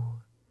go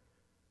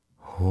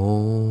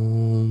home.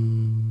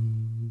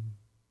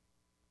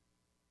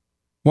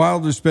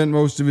 Wilder spent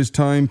most of his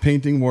time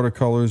painting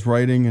watercolors,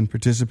 writing, and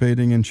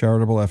participating in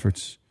charitable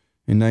efforts.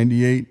 In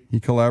 1998, he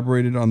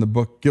collaborated on the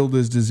book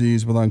Gilda's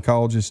Disease with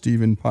oncologist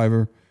Stephen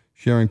Piver,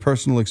 sharing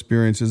personal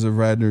experiences of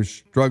Radner's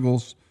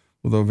struggles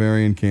with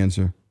ovarian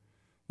cancer.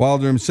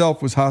 Wilder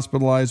himself was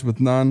hospitalized with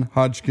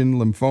non-Hodgkin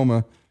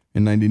lymphoma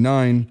in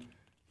 1999,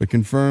 but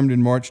confirmed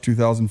in March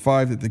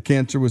 2005 that the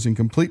cancer was in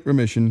complete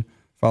remission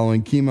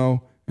following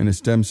chemo and a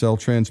stem cell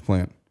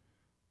transplant.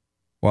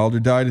 Wilder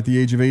died at the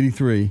age of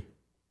 83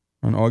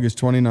 on August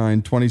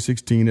 29,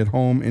 2016, at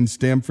home in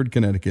Stamford,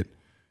 Connecticut,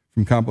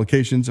 from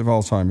complications of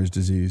Alzheimer's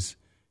disease.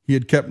 He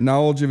had kept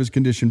knowledge of his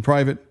condition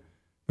private,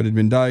 but had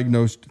been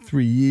diagnosed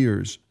 3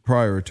 years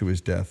prior to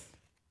his death.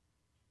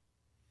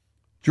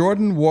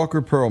 Jordan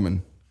Walker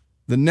Perlman,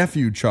 the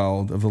nephew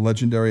child of the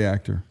legendary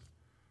actor,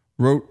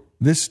 wrote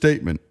this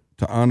statement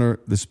to honor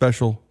the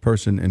special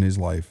person in his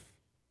life.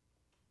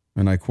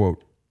 And I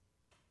quote,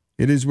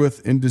 "It is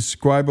with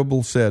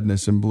indescribable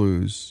sadness and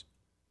blues,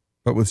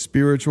 but with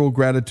spiritual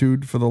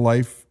gratitude for the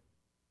life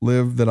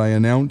lived that I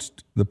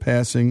announced the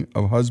passing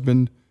of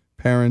husband,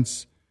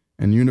 parents,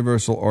 and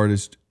universal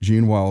artist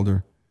Gene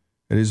Wilder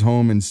at his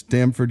home in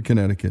Stamford,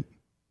 Connecticut.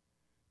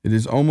 It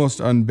is almost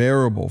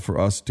unbearable for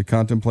us to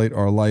contemplate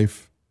our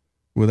life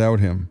without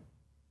him.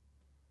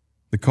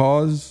 The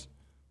cause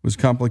was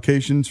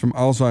complications from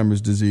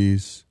Alzheimer's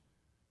disease,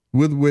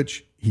 with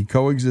which he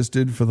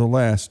coexisted for the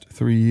last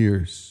 3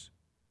 years.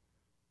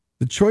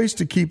 The choice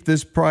to keep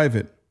this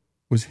private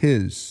was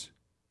his,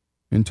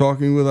 in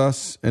talking with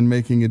us and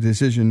making a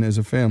decision as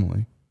a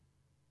family.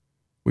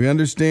 We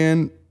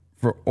understand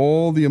for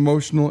all the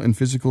emotional and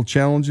physical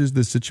challenges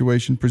this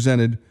situation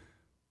presented,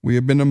 we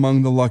have been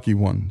among the lucky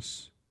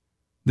ones.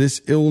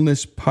 This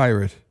illness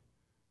pirate,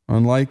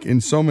 unlike in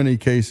so many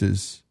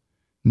cases,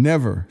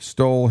 never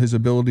stole his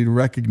ability to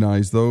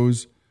recognize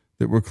those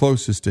that were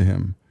closest to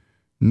him,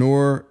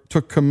 nor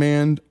took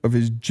command of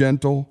his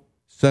gentle,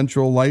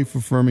 central,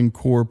 life-affirming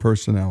core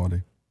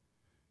personality.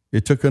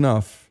 It took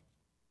enough,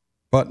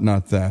 but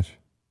not that.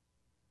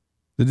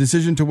 The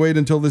decision to wait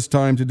until this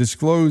time to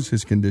disclose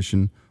his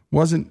condition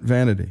wasn't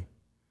vanity,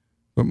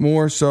 but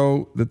more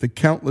so that the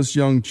countless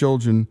young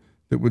children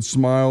that would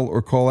smile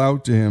or call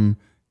out to him,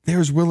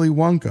 'There's Willy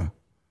Wonka,'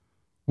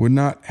 would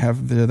not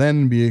have to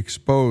then be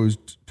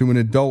exposed to an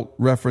adult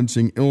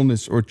referencing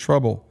illness or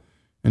trouble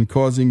and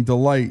causing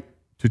delight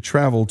to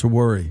travel to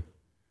worry,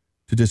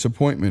 to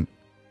disappointment,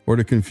 or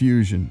to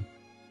confusion.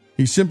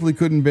 He simply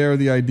couldn't bear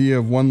the idea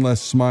of one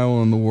less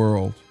smile in the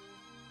world.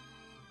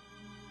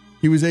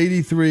 He was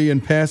 83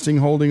 and passing,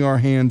 holding our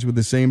hands with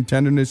the same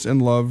tenderness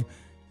and love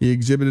he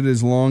exhibited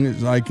as long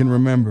as I can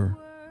remember.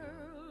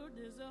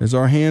 As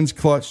our hands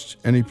clutched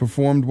and he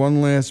performed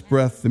one last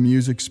breath, the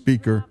music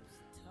speaker,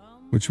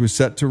 which was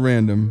set to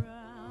random,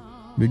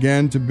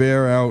 began to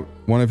bear out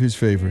one of his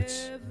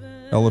favorites,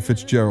 Ella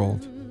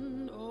Fitzgerald.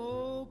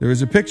 There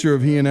is a picture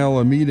of he and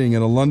Ella meeting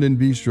at a London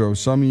bistro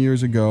some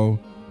years ago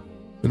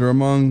that are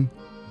among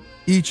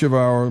each of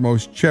our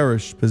most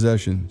cherished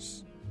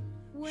possessions.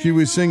 She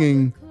was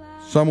singing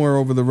 "Somewhere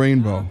Over the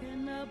Rainbow"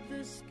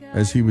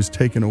 as he was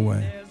taken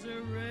away.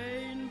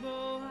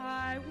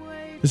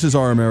 This is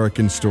Our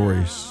American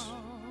Stories,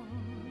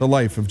 the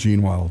life of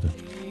Gene Wilder.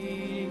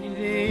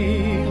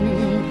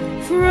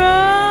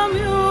 From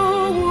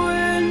your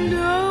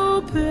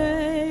window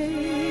pane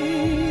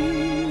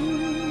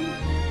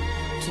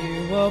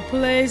to a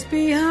place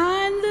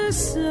behind the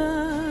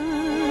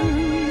sun,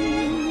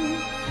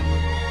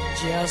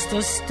 just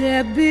a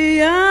step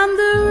beyond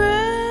the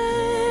rain.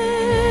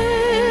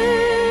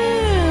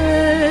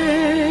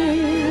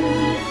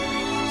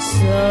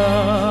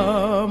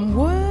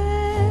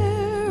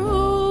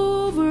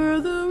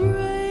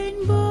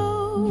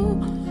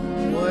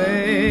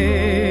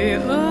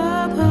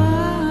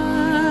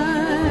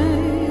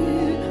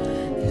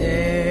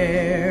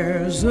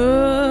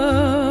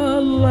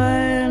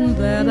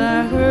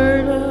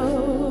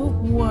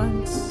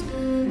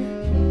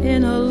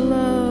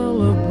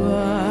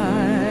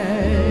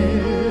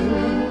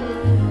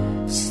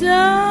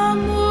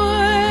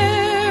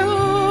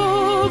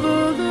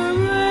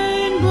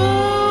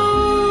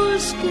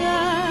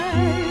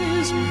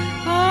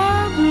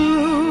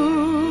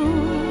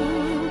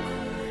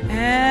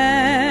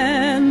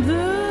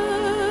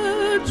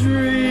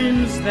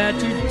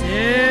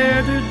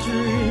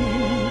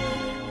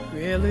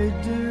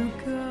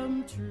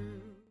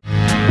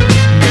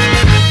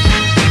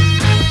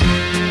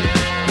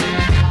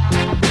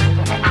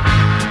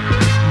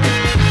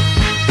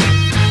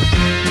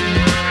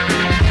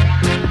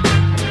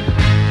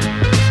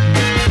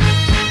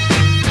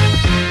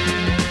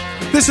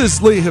 This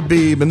is Lee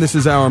Habib, and this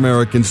is Our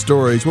American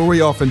Stories, where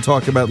we often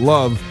talk about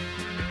love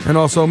and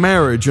also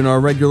marriage in our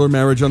regular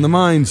Marriage on the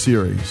Mind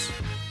series.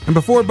 And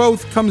before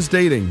both comes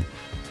dating.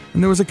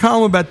 And there was a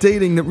column about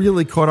dating that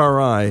really caught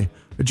our eye.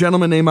 A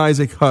gentleman named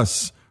Isaac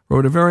Huss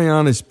wrote a very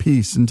honest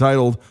piece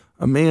entitled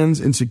A Man's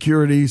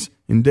Insecurities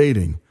in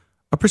Dating.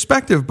 A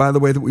perspective, by the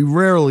way, that we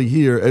rarely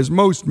hear, as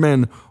most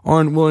men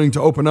aren't willing to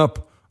open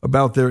up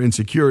about their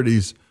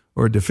insecurities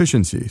or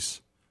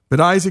deficiencies. But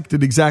Isaac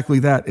did exactly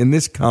that in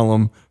this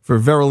column for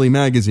Verily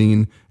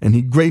magazine, and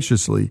he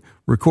graciously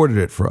recorded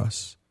it for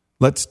us.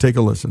 Let's take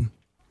a listen.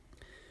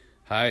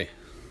 Hi,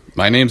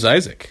 my name's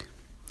Isaac.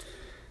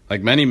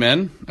 Like many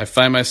men, I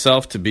find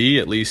myself to be,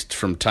 at least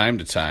from time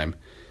to time,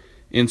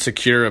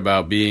 insecure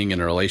about being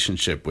in a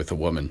relationship with a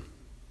woman.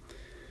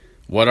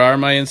 What are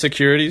my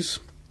insecurities?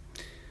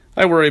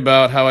 I worry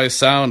about how I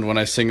sound when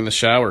I sing in the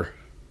shower.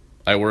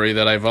 I worry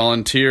that I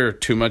volunteer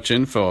too much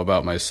info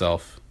about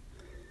myself.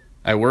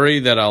 I worry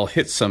that I'll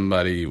hit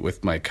somebody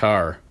with my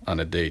car on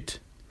a date.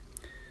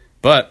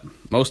 But,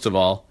 most of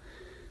all,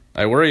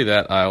 I worry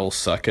that I'll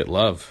suck at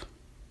love.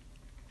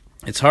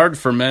 It's hard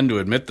for men to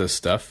admit this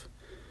stuff.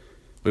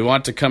 We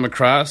want to come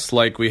across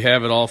like we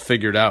have it all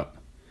figured out,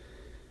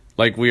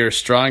 like we are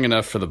strong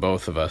enough for the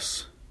both of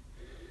us.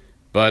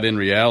 But in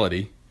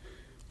reality,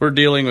 we're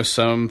dealing with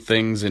some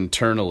things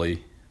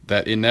internally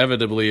that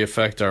inevitably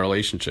affect our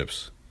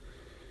relationships.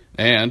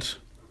 And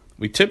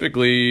we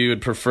typically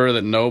would prefer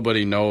that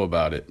nobody know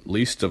about it,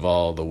 least of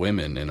all the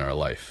women in our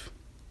life.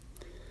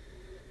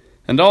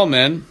 And all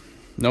men,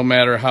 no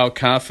matter how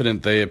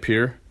confident they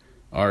appear,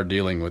 are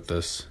dealing with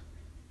this.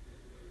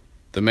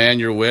 The man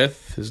you're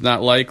with is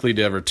not likely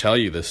to ever tell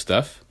you this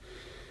stuff,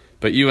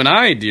 but you and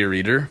I, dear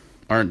reader,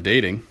 aren't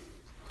dating.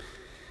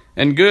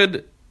 And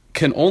good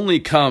can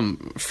only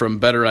come from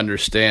better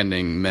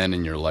understanding men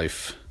in your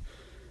life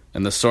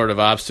and the sort of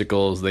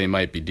obstacles they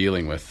might be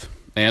dealing with,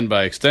 and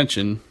by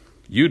extension,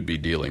 you'd be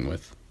dealing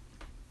with.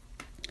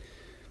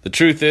 The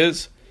truth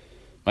is,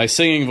 my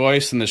singing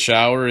voice in the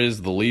shower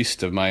is the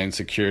least of my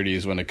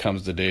insecurities when it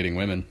comes to dating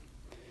women.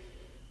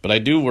 But I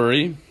do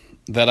worry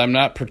that I'm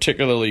not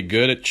particularly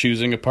good at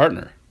choosing a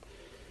partner,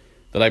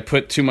 that I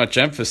put too much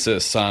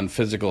emphasis on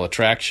physical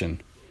attraction,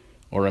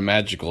 or a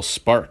magical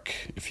spark,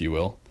 if you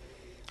will,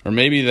 or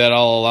maybe that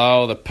I'll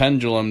allow the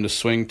pendulum to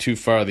swing too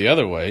far the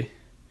other way,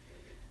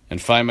 and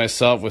find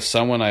myself with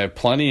someone I have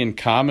plenty in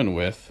common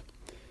with,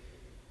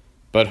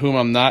 but whom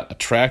I'm not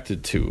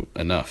attracted to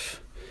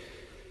enough.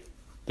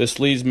 This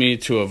leads me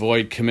to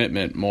avoid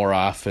commitment more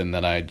often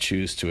than I'd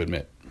choose to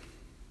admit.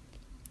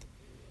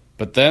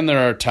 But then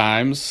there are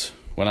times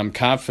when I'm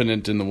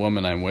confident in the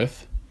woman I'm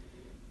with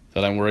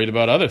that I'm worried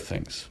about other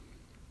things.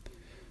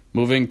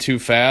 Moving too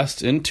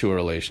fast into a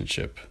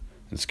relationship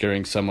and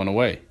scaring someone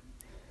away.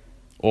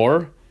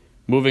 Or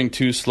moving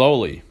too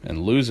slowly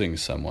and losing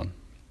someone.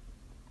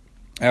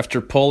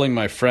 After polling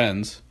my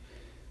friends,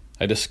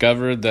 I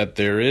discovered that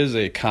there is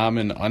a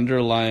common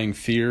underlying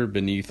fear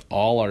beneath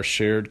all our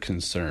shared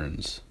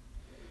concerns.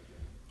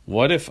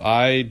 What if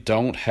I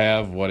don't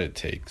have what it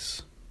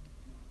takes?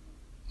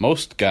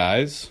 Most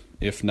guys,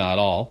 if not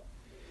all,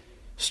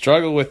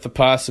 struggle with the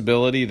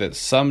possibility that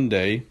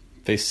someday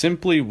they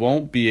simply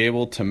won't be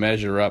able to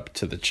measure up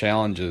to the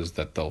challenges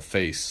that they'll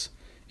face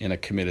in a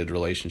committed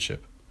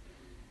relationship.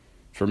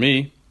 For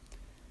me,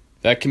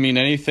 that can mean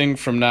anything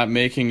from not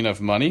making enough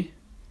money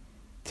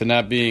to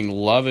not being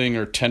loving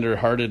or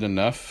tender-hearted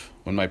enough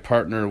when my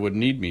partner would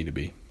need me to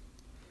be.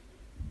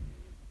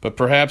 But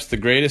perhaps the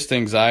greatest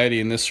anxiety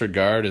in this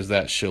regard is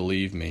that she'll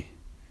leave me.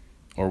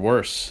 Or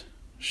worse,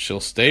 she'll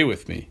stay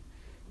with me,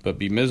 but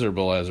be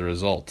miserable as a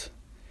result.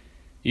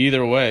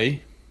 Either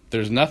way,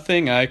 there's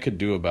nothing I could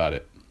do about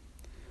it.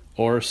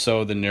 Or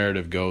so the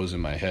narrative goes in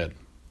my head.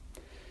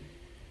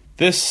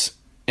 This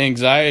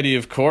anxiety,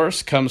 of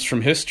course, comes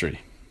from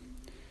history,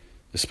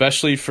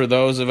 especially for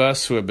those of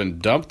us who have been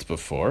dumped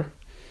before,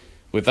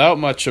 without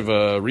much of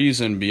a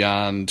reason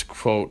beyond,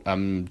 quote,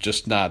 I'm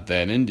just not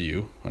that into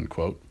you,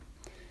 unquote.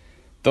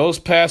 Those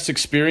past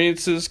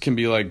experiences can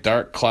be like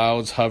dark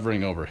clouds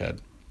hovering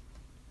overhead.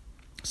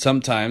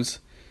 Sometimes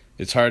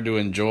it's hard to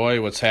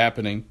enjoy what's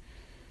happening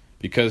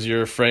because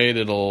you're afraid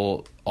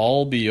it'll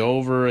all be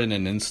over in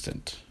an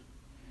instant.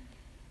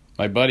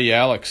 My buddy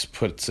Alex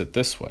puts it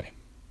this way,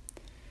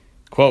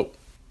 quote,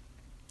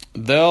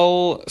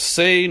 they'll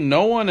say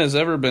no one has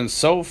ever been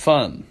so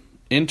fun,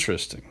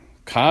 interesting,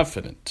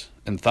 confident,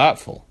 and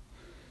thoughtful,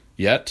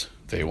 yet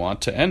they want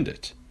to end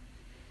it.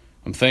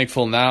 I'm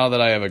thankful now that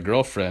I have a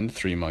girlfriend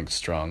 3 months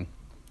strong,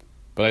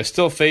 but I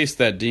still face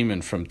that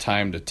demon from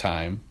time to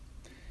time,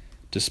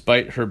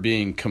 despite her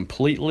being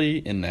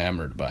completely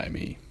enamored by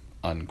me,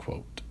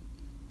 unquote.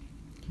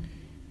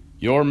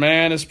 Your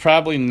man is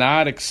probably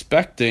not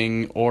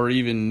expecting or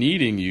even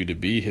needing you to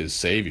be his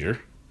savior.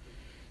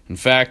 In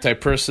fact, I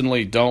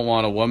personally don't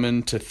want a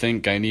woman to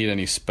think I need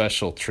any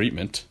special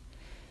treatment.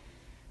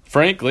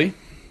 Frankly,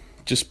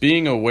 just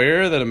being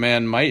aware that a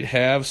man might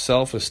have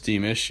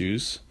self-esteem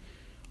issues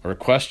or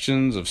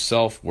questions of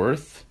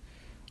self-worth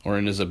or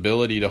in his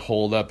ability to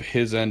hold up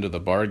his end of the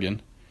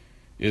bargain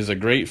is a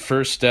great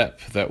first step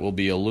that will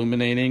be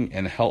illuminating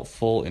and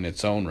helpful in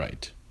its own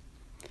right.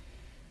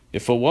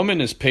 If a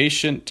woman is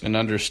patient and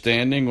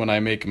understanding when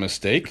I make a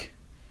mistake,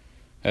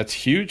 that's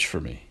huge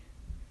for me.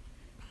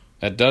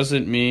 That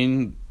doesn't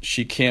mean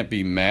she can't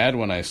be mad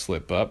when I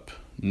slip up,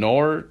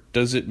 nor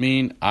does it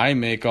mean I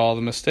make all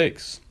the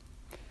mistakes.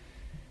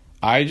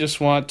 I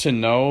just want to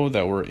know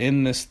that we're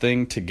in this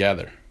thing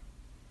together,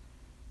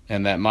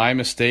 and that my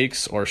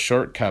mistakes or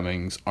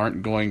shortcomings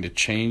aren't going to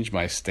change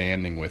my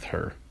standing with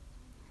her.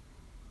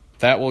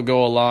 That will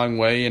go a long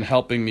way in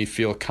helping me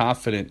feel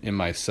confident in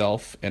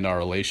myself and our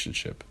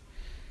relationship,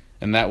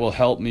 and that will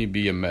help me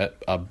be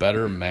a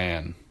better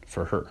man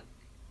for her.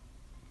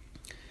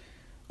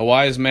 A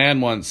wise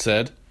man once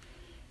said,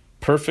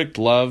 "Perfect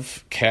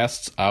love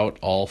casts out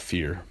all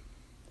fear."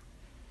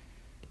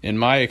 In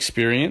my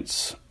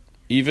experience,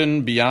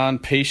 even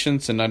beyond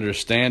patience and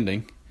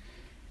understanding,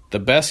 the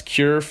best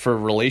cure for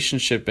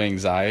relationship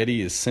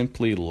anxiety is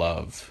simply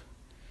love.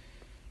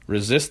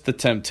 Resist the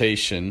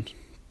temptation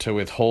to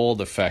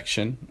withhold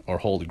affection or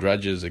hold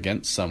grudges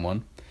against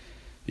someone,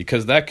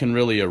 because that can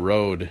really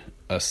erode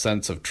a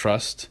sense of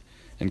trust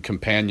and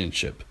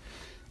companionship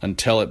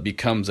until it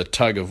becomes a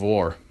tug of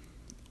war,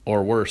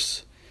 or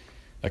worse,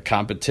 a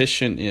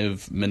competition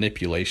of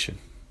manipulation.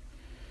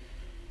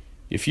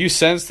 If you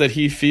sense that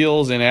he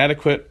feels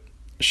inadequate,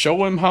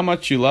 show him how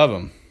much you love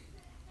him.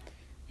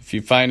 If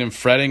you find him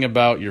fretting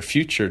about your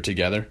future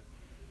together,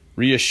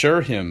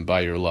 reassure him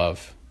by your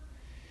love.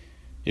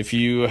 If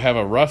you have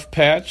a rough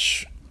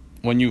patch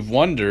when you've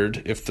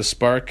wondered if the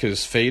spark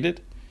has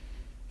faded,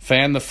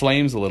 fan the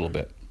flames a little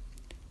bit.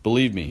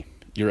 Believe me,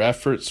 your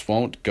efforts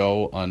won't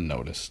go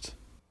unnoticed.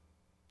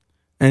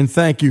 And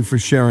thank you for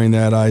sharing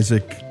that,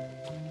 Isaac.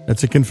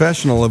 That's a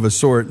confessional of a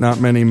sort.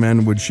 Not many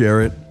men would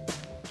share it,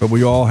 but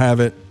we all have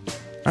it.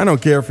 I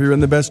don't care if you're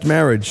in the best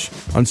marriage.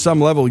 On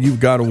some level, you've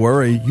got to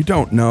worry. You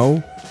don't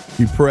know.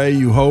 You pray,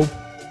 you hope.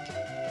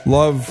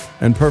 Love,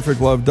 and perfect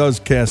love, does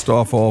cast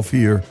off all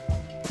fear,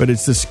 but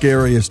it's the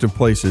scariest of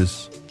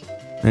places.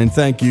 And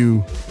thank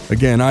you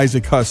again,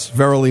 Isaac Huss,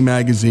 Verily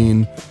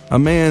Magazine, A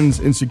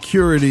Man's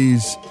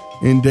Insecurities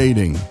in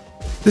Dating.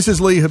 This is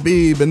Lee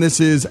Habib, and this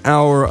is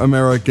Our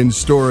American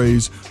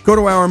Stories. Go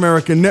to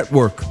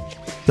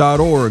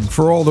ouramericannetwork.org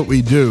for all that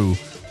we do.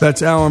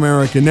 That's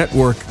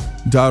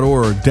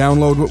ouramericannetwork.org.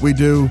 Download what we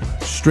do,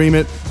 stream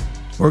it,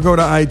 or go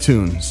to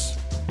iTunes.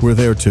 We're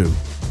there too.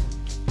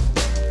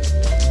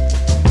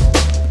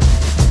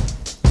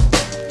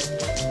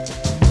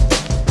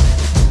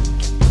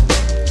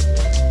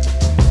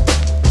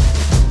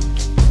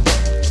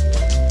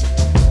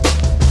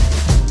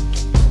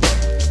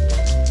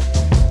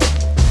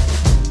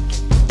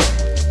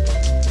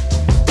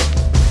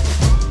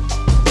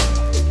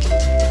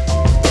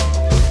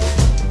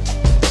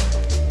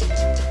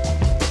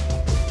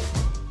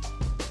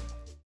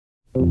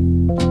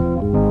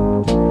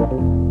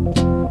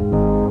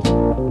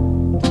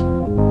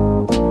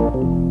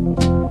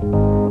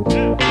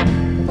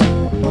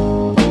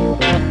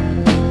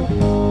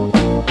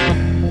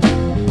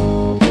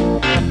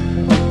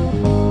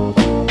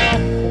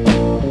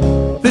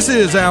 This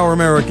is Our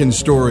American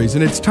Stories,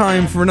 and it's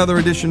time for another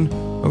edition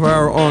of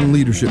our On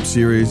Leadership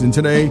series. And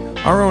today,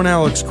 our own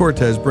Alex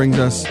Cortez brings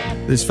us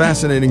this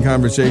fascinating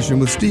conversation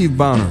with Steve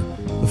Bonner,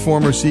 the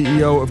former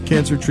CEO of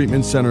Cancer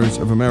Treatment Centers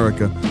of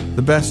America,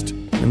 the best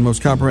and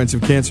most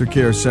comprehensive cancer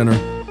care center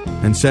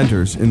and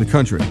centers in the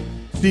country.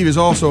 Steve is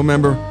also a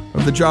member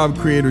of the Job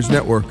Creators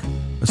Network,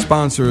 a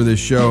sponsor of this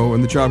show,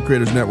 and the Job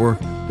Creators Network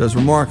does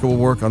remarkable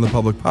work on the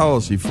public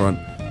policy front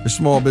for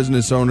small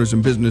business owners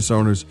and business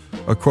owners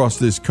across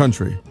this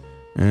country.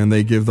 And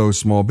they give those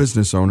small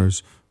business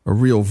owners a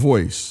real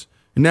voice.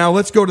 And now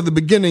let's go to the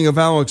beginning of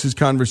Alex's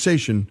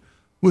conversation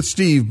with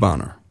Steve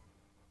Bonner.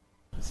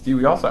 Steve,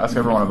 we also ask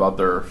everyone about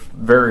their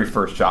very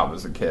first job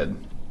as a kid.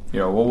 You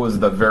know, what was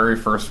the very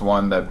first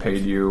one that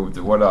paid you?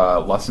 What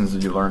lessons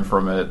did you learn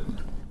from it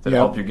that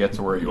helped you get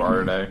to where you are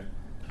today?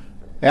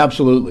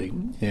 Absolutely.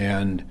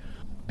 And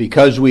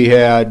because we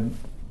had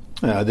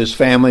this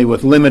family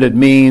with limited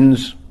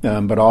means,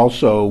 but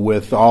also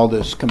with all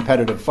this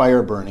competitive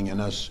fire burning in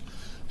us,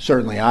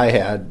 certainly I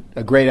had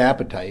a great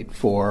appetite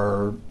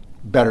for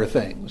better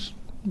things.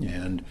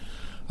 And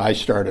I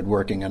started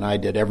working, and I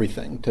did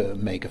everything to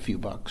make a few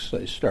bucks.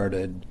 I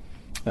started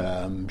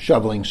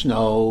shoveling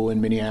snow in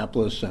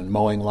Minneapolis and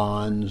mowing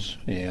lawns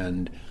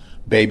and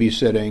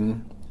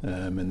babysitting,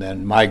 and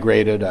then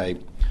migrated. I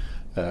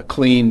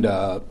cleaned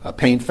a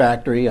paint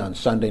factory on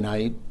Sunday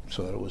night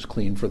so that it was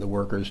clean for the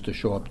workers to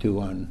show up to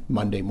on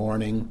Monday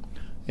morning.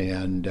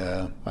 And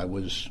I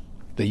was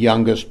the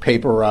youngest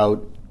paper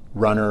route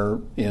runner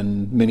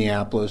in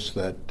Minneapolis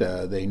that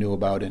they knew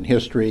about in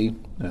history.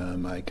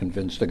 I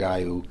convinced a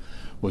guy who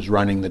was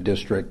running the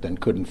district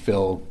and couldn't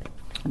fill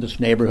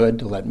this neighborhood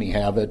to let me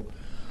have it.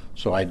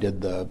 So I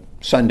did the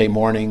Sunday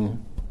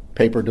morning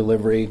paper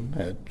delivery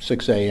at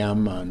 6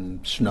 a.m. on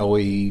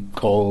snowy,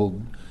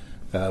 cold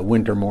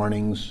winter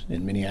mornings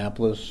in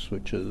Minneapolis,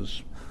 which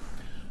is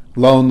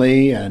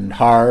lonely and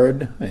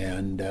hard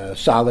and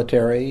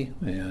solitary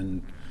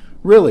and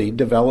really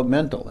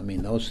developmental. I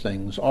mean, those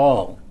things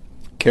all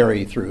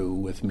carry through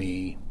with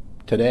me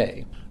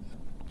today.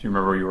 Do you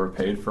remember you were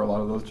paid for a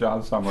lot of those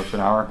jobs? How much an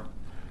hour?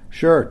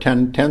 Sure,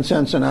 10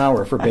 cents an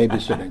hour for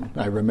babysitting.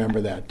 I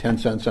remember that, 10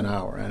 cents an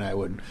hour. And I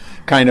would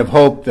kind of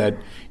hope that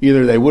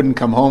either they wouldn't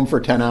come home for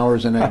 10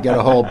 hours and I'd get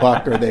a whole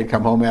buck, or they'd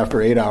come home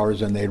after 8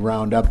 hours and they'd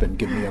round up and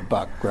give me a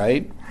buck,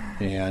 right?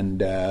 And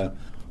the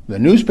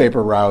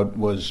newspaper route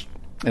was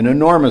an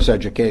enormous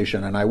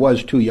education, and I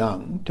was too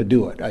young to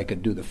do it. I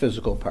could do the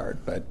physical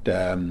part, but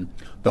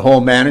the whole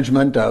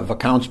management of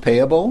accounts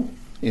payable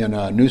in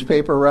a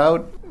newspaper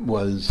route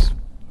was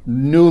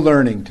new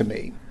learning to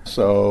me.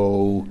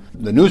 So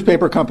the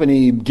newspaper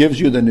company gives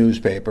you the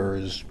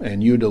newspapers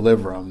and you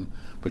deliver them,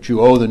 but you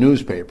owe the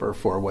newspaper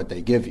for what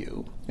they give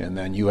you. And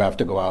then you have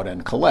to go out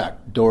and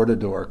collect, door to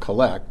door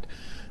collect,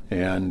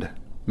 and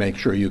make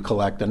sure you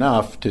collect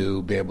enough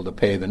to be able to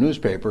pay the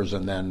newspapers,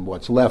 and then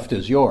what's left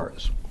is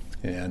yours.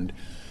 And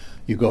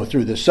you go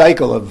through this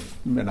cycle of,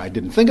 and I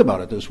didn't think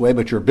about it this way,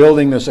 but you're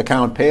building this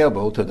account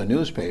payable to the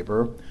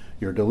newspaper,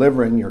 you're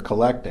delivering, you're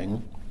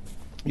collecting.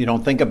 You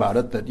don't think about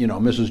it that,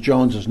 Mrs.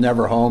 Jones is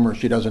never home or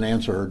she doesn't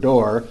answer her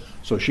door,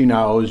 so she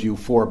now owes you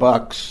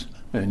 $4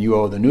 and you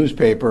owe the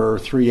newspaper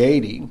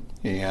 $3.80.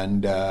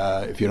 And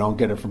if you don't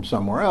get it from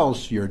somewhere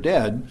else, you're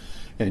dead.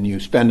 And you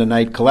spend a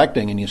night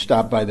collecting, and you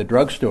stop by the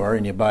drugstore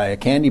and you buy a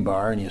candy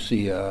bar, and you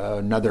see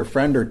another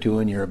friend or two,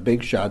 and you're a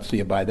big shot, so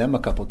you buy them a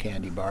couple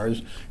candy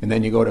bars. And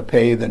then you go to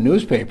pay the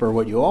newspaper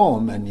what you owe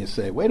them, and you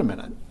say, wait a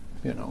minute,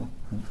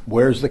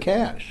 where's the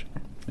cash?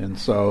 And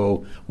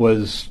so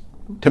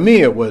to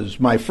me, it was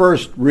my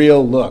first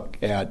real look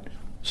at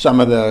some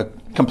of the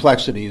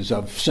complexities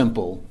of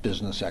simple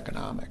business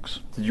economics.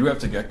 Did you have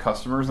to get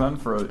customers then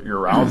for your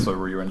routes, or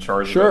were you in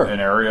charge Sure. of an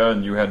area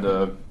and you had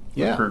to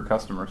recruit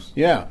customers?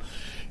 Yeah.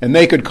 And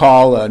they could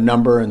call a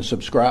number and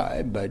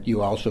subscribe, but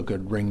you also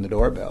could ring the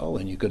doorbell,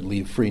 and you could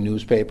leave free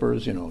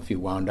newspapers. If you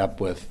wound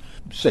up with,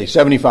 say,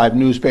 75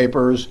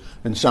 newspapers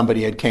and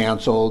somebody had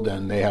canceled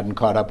and they hadn't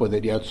caught up with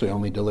it yet, so you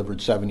only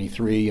delivered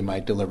 73, you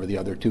might deliver the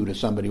other 2 to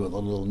somebody with a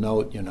little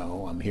note,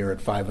 I'm here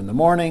at 5 in the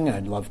morning,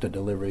 I'd love to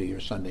deliver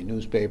your Sunday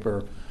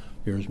newspaper,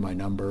 here's my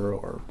number,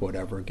 or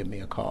whatever, give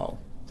me a call.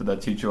 Did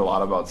that teach you a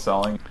lot about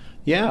selling?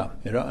 Yeah,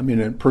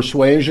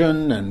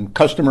 persuasion and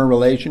customer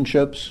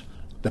relationships,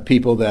 the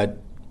people that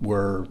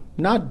were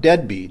not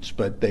deadbeats,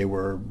 but they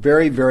were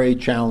very, very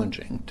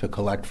challenging to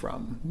collect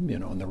from,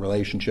 and the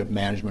relationship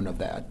management of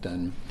that.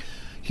 And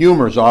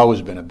humor's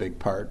always been a big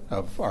part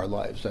of our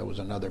lives. That was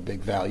another big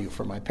value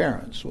for my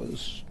parents,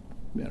 was,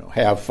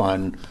 have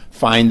fun,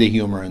 find the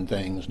humor in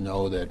things,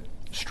 know that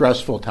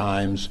stressful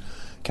times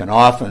can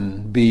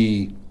often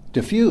be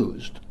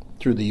diffused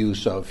through the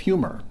use of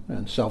humor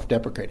and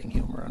self-deprecating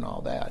humor and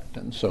all that.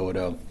 And so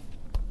to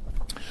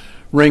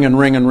ring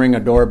a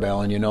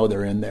doorbell, and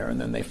they're in there,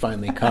 and then they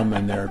finally come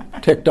and they're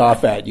ticked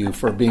off at you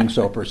for being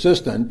so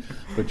persistent,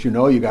 but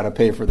you got to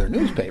pay for their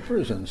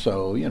newspapers, and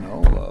so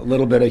a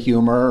little bit of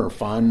humor or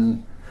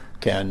fun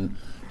can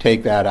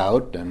take that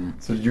out. And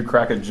so did you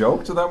crack a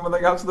joke to them when they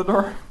got to the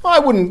door? I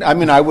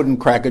wouldn't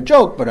crack a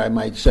joke, but I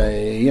might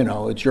say,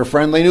 it's your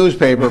friendly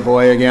newspaper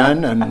boy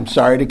again, and I'm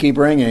sorry to keep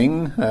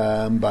ringing,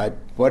 but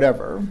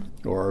whatever.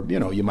 Or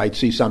you might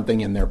see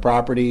something in their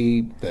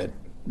property that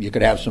you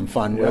could have some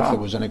fun with. It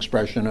was an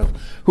expression of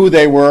who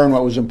they were and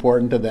what was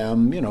important to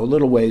them.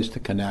 Little ways to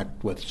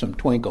connect with some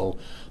twinkle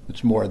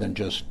that's more than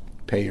just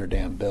pay your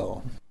damn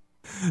bill.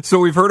 So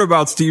we've heard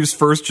about Steve's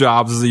first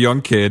jobs as a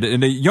young kid,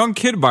 and a young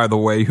kid, by the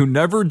way, who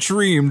never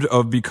dreamed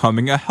of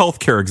becoming a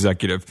healthcare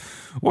executive.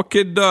 What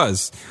kid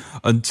does?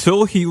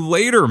 Until he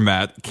later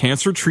met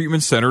Cancer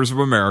Treatment Centers of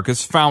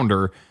America's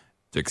founder,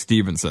 Dick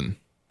Stevenson.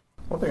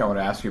 One thing I want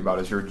to ask you about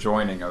is your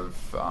joining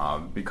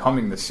of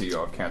becoming the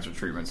CEO of Cancer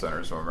Treatment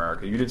Centers of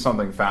America. You did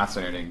something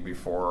fascinating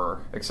before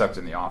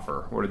accepting the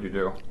offer. What did you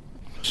do?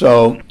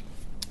 So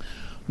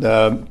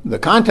the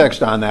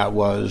context on that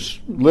was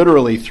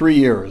literally 3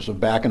 years of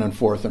backing and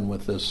forthing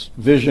with this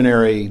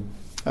visionary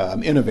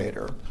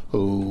innovator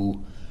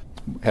who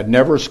had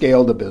never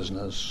scaled a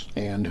business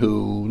and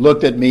who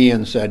looked at me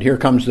and said, here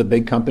comes the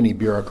big company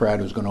bureaucrat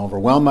who's going to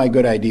overwhelm my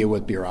good idea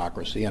with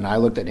bureaucracy. And I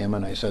looked at him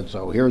and I said,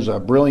 so here's a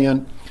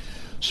brilliant,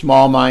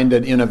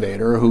 small-minded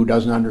innovator who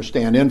doesn't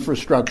understand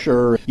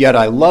infrastructure, yet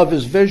I love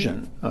his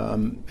vision.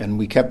 And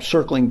we kept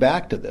circling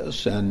back to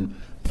this, and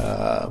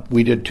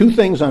we did 2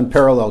 things on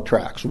parallel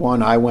tracks.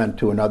 One, I went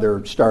to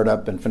another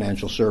startup in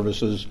financial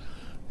services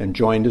and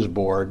joined his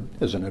board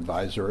as an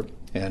advisor,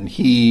 and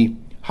he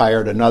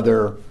hired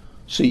another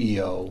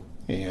CEO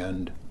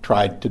and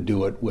tried to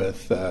do it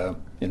with,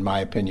 in my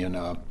opinion,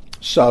 a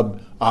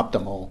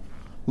suboptimal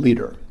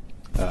leader.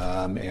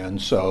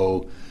 And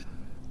so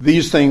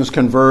these things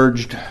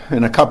converged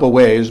in a couple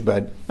ways,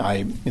 but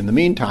in the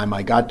meantime,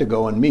 I got to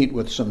go and meet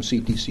with some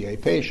CTCA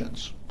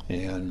patients.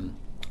 And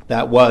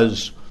that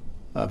was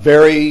a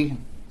very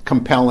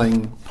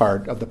compelling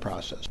part of the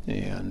process.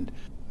 And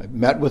I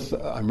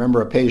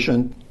remember a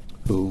patient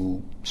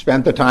who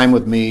spent the time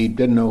with me,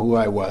 didn't know who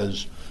I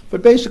was,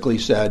 but basically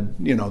said,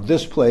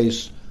 this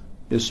place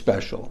is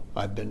special.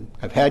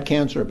 I've had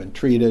cancer, I've been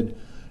treated,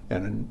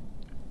 and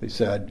they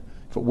said,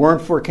 if it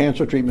weren't for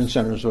Cancer Treatment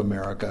Centers of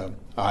America,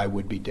 I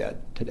would be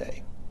dead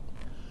today.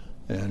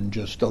 And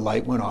just a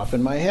light went off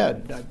in my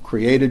head. I've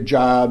created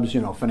jobs,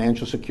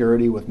 financial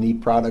security with neat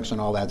products and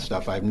all that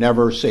stuff. I've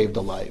never saved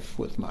a life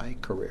with my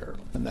career.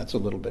 And that's a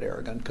little bit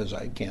arrogant because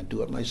I can't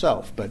do it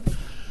myself. But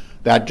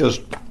that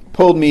just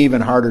pulled me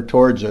even harder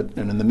towards it.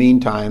 And in the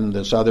meantime,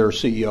 this other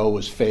CEO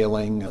was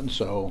failing. And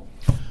so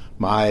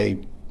my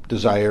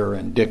desire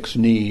and Dick's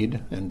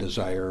need and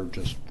desire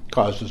just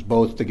caused us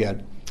both to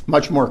get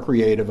much more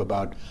creative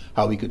about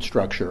how we could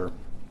structure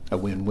a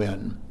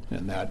win-win.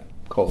 And that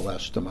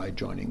coalesced to my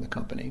joining the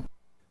company.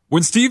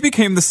 When Steve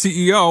became the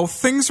CEO,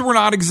 things were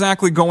not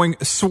exactly going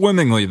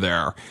swimmingly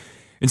there.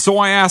 And so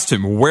I asked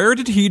him, where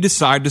did he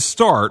decide to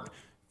start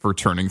for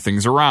turning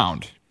things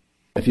around?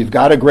 If you've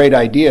got a great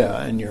idea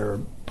and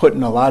you're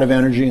putting a lot of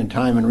energy and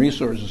time and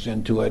resources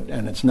into it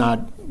and it's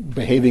not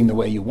behaving the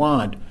way you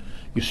want,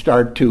 you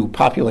start to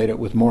populate it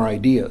with more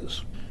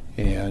ideas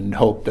and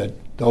hope that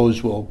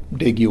those will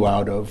dig you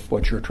out of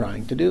what you're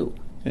trying to do.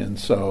 And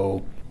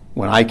so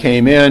when I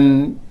came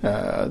in,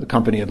 the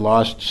company had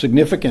lost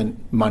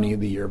significant money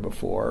the year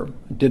before,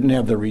 didn't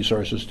have the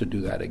resources to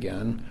do that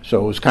again.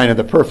 So it was kind of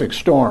the perfect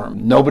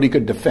storm. Nobody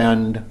could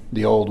defend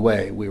the old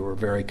way. We were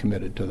very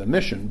committed to the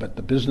mission, but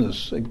the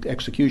business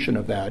execution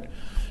of that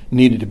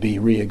needed to be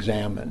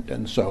re-examined.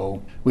 And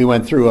so we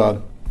went through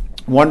a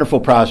wonderful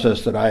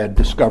process that I had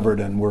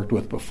discovered and worked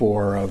with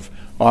before of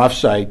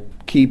off-site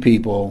key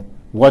people.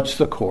 What's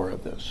the core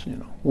of this?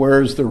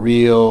 Where's the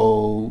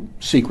real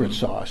secret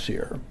sauce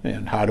here?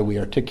 And how do we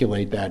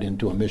articulate that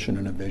into a mission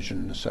and a vision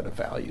and a set of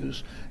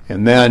values?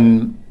 And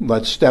then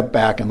let's step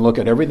back and look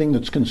at everything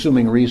that's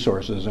consuming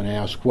resources and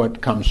ask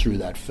what comes through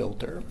that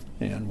filter.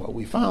 And what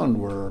we found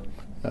were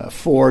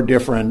 4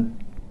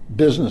 different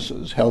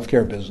businesses,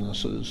 healthcare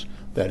businesses,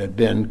 that had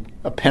been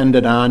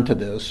appended onto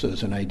this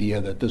as an idea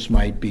that this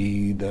might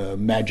be the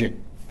magic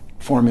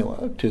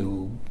formula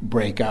to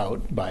break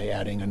out by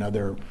adding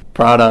another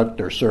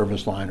product or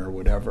service line or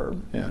whatever.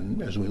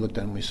 And as we looked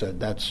at them, we said,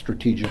 that's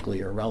strategically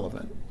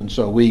irrelevant. And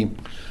so we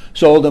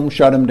sold them,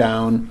 shut them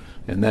down,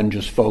 and then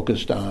just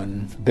focused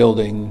on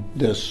building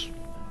this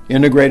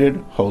integrated,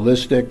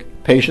 holistic,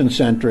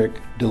 patient-centric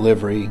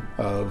delivery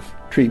of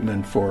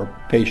treatment for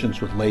patients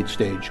with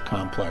late-stage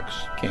complex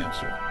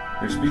cancer.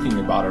 You're speaking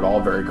about it all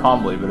very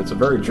calmly, but it's a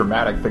very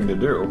dramatic thing to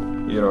do.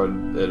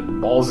 It's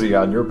ballsy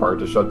on your part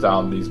to shut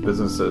down these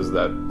businesses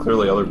that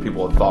clearly other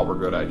people had thought were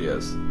good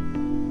ideas.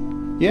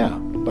 Yeah,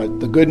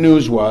 but the good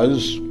news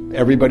was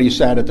everybody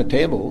sat at the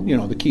table.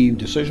 The key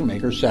decision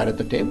makers sat at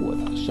the table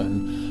with us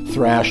and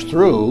thrashed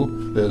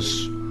through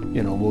this,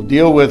 we'll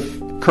deal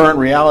with current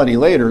reality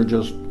later,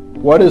 just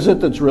what is it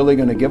that's really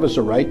going to give us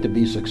a right to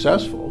be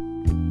successful?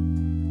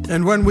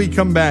 And when we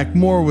come back,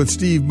 more with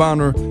Steve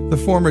Bonner, the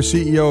former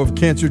CEO of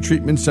Cancer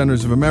Treatment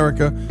Centers of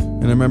America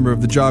and a member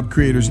of the Job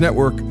Creators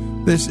Network.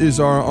 This is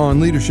our On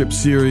Leadership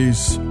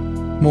series.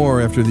 More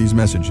after these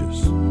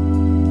messages.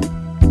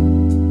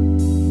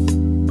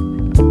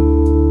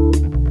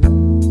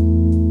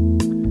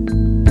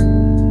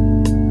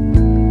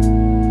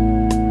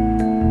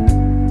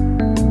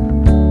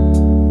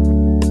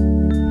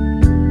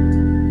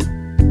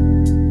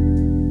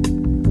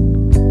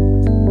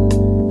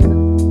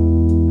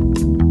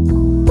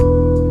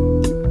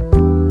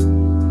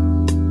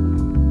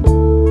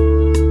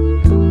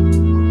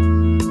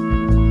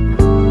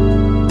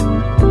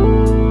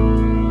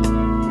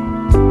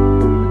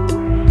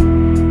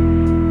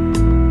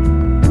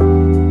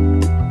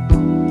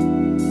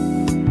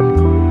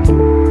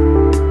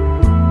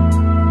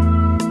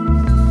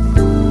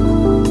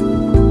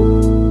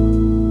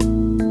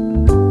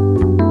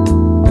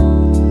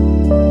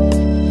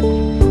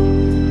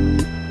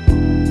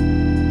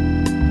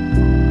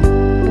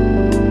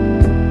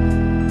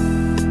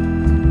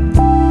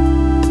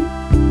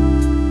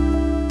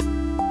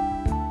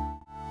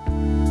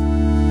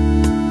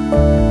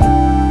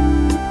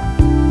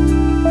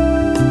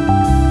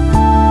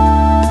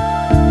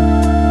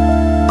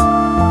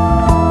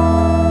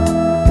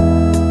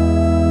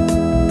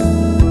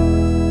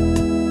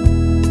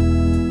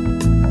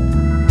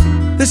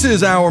 This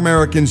is Our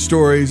American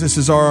Stories. This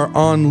is our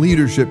On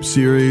Leadership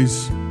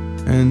series.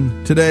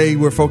 And today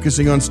we're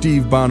focusing on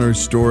Steve Bonner's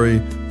story,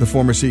 the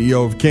former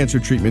CEO of Cancer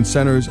Treatment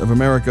Centers of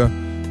America.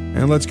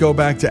 And let's go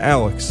back to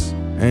Alex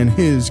and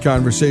his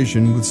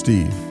conversation with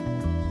Steve.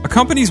 A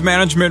company's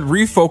management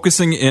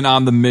refocusing in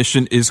on the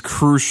mission is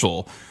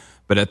crucial.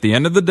 But at the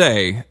end of the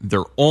day,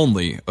 they're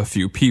only a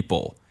few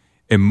people.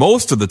 And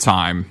most of the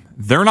time,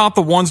 they're not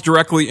the ones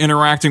directly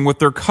interacting with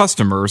their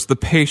customers, the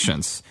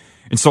patients.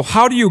 And so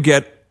how do you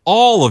get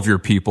all of your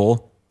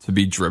people to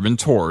be driven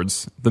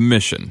towards the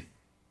mission?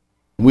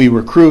 We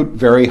recruit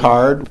very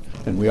hard,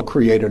 and we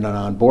created an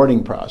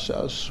onboarding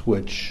process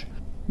which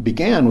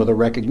began with a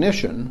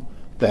recognition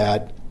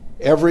that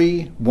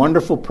every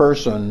wonderful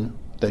person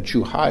that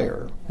you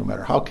hire, no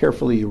matter how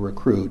carefully you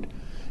recruit,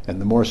 and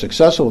the more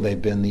successful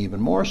they've been, the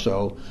even more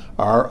so,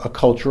 are a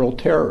cultural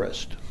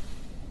terrorist.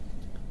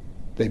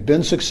 They've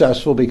been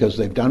successful because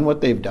they've done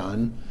what they've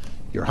done.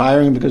 You're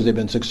hiring them because they've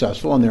been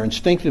successful, and they're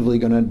instinctively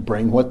going to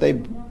bring what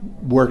they've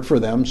worked for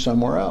them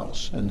somewhere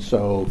else. And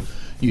so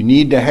you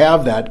need to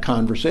have that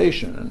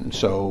conversation. And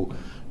so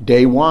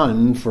day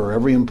one for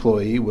every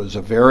employee was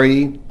a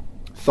very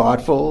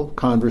thoughtful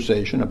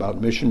conversation about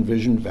mission,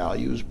 vision,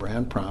 values,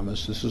 brand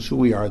promise. This is who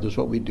we are. This is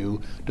what we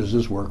do. Does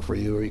this work for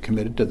you? Are you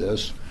committed to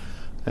this?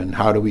 And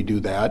how do we do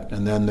that?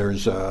 And then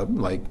there's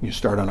like you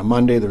start on a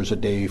Monday, there's a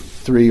day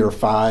 3 or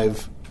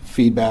 5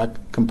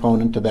 feedback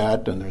component to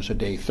that, and there's a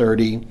day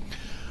 30.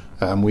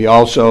 We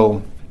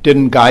also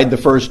didn't guide the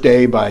first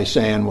day by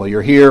saying, well,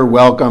 you're here,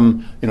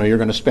 welcome, you're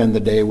going to spend the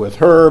day with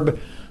Herb.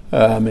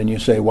 And you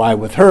say, why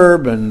with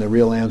Herb? And the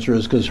real answer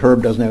is because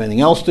Herb doesn't have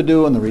anything else to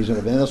do, and the reason he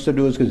has anything else to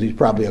do is because he's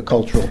probably a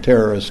cultural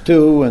terrorist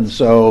too. And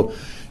so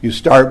you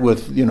start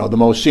with, the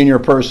most senior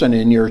person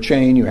in your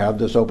chain, you have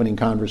this opening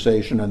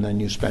conversation, and then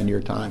you spend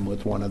your time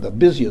with one of the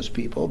busiest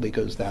people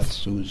because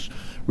that's who's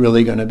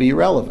really going to be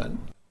relevant.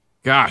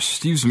 Gosh,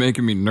 Steve's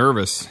making me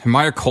nervous. Am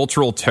I a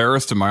cultural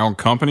terrorist in my own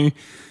company?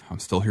 I'm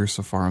still here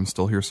so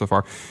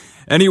far.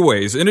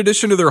 Anyways, in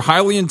addition to their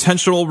highly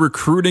intentional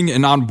recruiting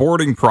and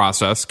onboarding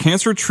process,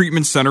 Cancer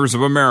Treatment Centers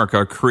of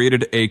America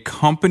created a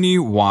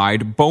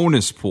company-wide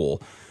bonus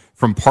pool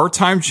from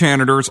part-time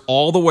janitors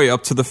all the way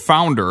up to the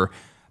founder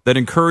that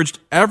encouraged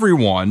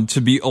everyone to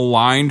be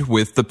aligned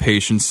with the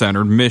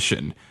patient-centered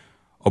mission.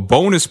 A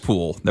bonus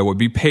pool that would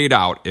be paid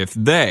out if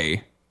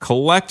they,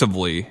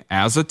 collectively,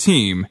 as a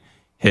team,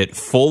 hit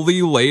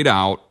fully laid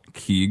out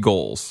key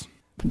goals.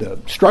 The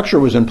structure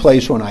was in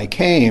place when I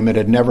came. It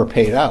had never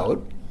paid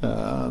out.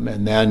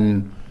 And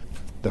then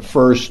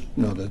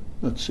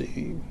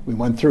we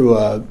went through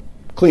a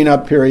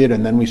cleanup period,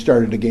 and then we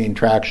started to gain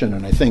traction.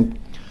 And I think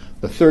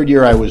the third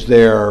year I was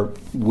there,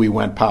 we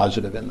went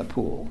positive in the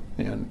pool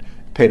and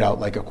paid out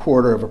like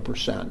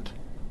 0.25%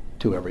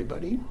 to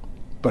everybody.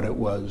 But it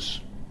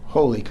was,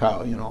 holy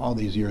cow, all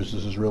these years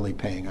this is really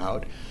paying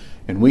out.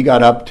 And we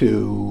got up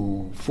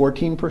to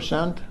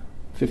 14%,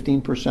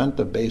 15%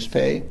 of base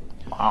pay.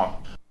 Wow.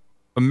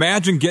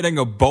 Imagine getting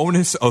a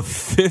bonus of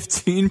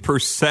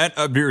 15%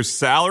 of your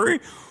salary.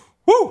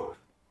 Woo!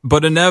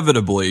 But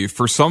inevitably,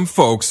 for some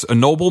folks, a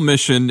noble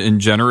mission and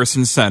generous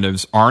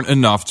incentives aren't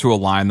enough to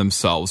align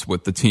themselves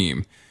with the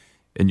team,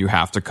 and you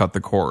have to cut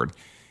the cord.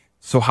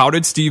 So how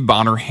did Steve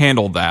Bonner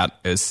handle that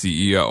as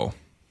CEO?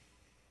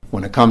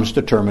 When it comes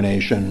to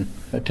termination,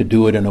 to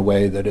do it in a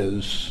way that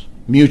is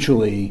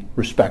mutually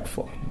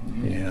respectful.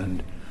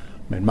 And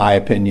in my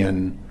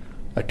opinion,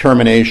 a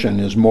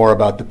termination is more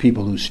about the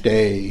people who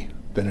stay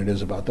than it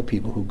is about the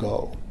people who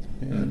go.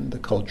 And the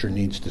culture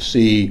needs to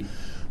see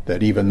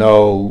that even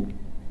though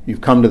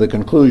you've come to the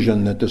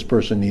conclusion that this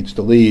person needs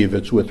to leave,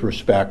 it's with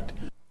respect.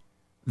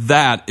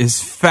 That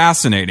is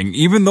fascinating.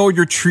 Even though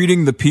you're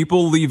treating the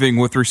people leaving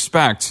with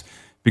respect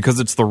because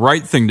it's the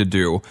right thing to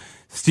do,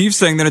 Steve's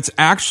saying that it's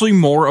actually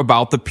more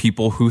about the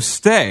people who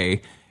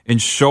stay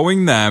and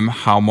showing them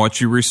how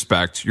much you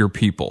respect your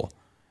people.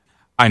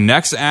 I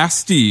next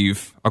asked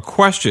Steve a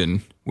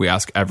question we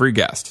ask every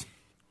guest.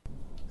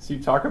 So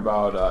you talk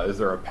about, is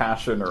there a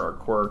passion or a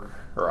quirk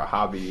or a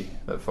hobby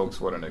that folks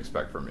wouldn't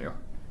expect from you?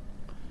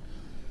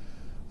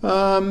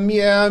 I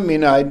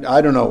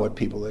don't know what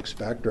people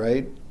expect,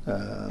 right?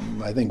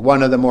 I think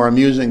one of the more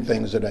amusing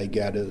things that I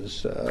get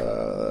is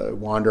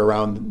wander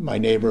around my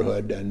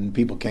neighborhood, and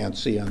people can't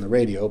see on the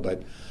radio,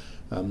 but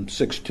I'm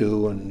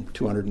 6'2" and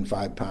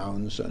 205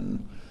 pounds,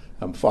 and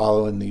I'm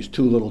following these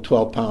 2 little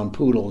 12-pound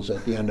poodles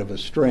at the end of a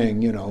string,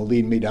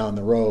 lead me down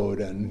the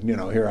road, and,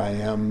 here I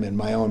am in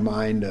my own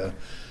mind, a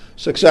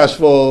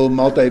successful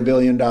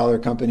multi-billion-dollar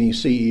company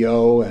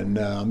CEO, and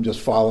I'm just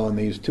following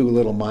these 2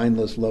 little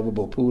mindless,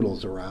 lovable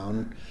poodles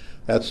around.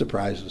 That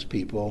surprises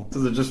people.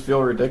 Does it just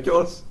feel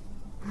ridiculous?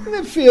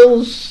 It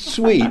feels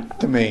sweet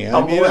to me.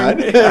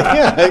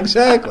 Yeah,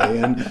 exactly.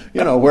 And,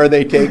 where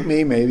they take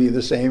me may be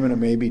the same and it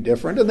may be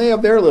different, and they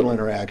have their little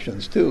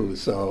interactions too.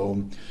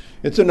 So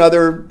it's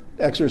another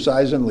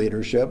exercise in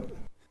leadership.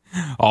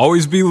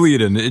 Always be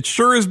leading. It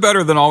sure is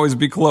better than always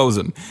be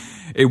closing.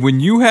 When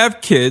you have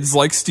kids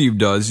like Steve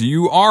does,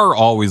 you are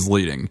always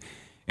leading,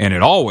 and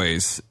it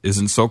always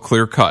isn't so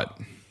clear-cut.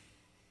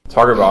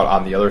 Talk about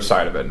on the other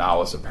side of it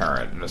now as a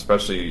parent, and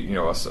especially,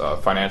 as a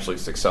financially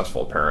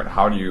successful parent,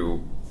 how do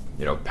you,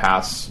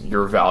 pass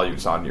your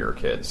values on to your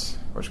kids,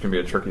 which can be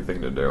a tricky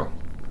thing to do.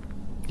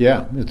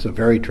 Yeah, it's a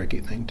very tricky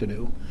thing to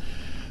do.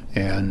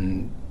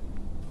 And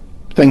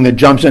the thing that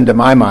jumps into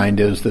my mind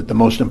is that the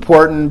most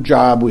important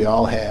job we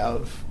all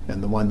have,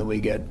 and the one that we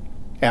get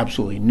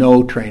absolutely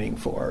no training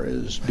for,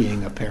 is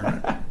being a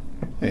parent.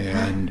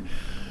 And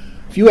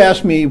if you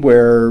ask me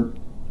where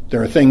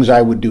there are things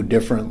I would do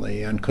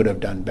differently and could have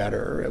done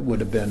better, it would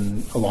have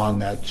been along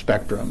that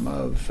spectrum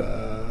of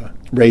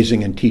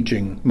raising and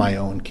teaching my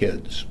own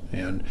kids.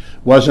 And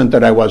it wasn't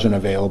that I wasn't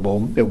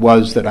available. It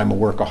was that I'm a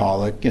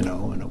workaholic,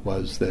 and it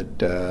was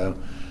that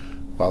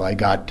while I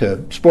got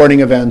to sporting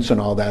events and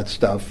all that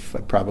stuff,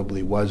 I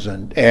probably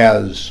wasn't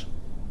as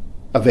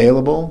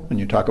available. When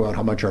you talk about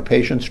how much our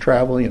patients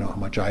travel, how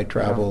much I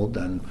traveled,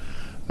 and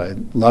I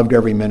loved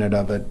every minute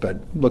of it, but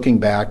looking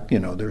back,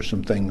 there's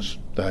some things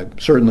that I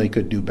certainly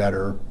could do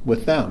better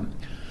with them.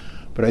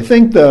 But I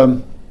think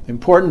the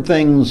important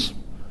things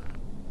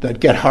that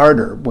get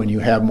harder when you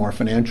have more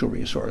financial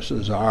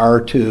resources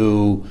are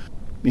to,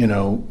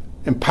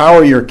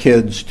 empower your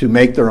kids to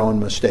make their own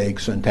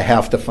mistakes and to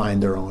have to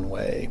find their own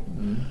way.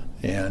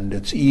 And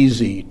it's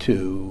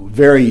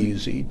very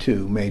easy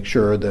to make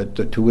sure that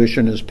the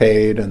tuition is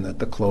paid and that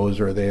the clothes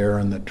are there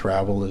and that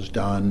travel is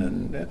done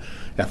and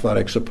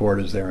athletic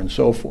support is there and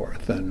so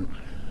forth. And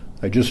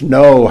I just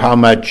know how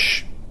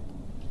much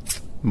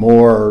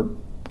more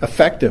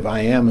effective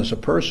I am as a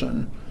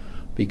person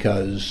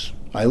because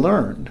I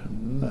learned.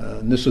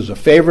 And this is a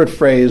favorite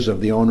phrase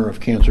of the owner of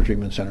Cancer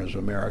Treatment Centers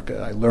of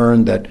America. I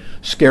learned that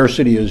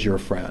scarcity is your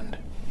friend.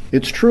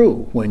 It's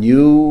true. When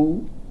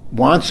you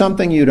want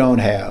something you don't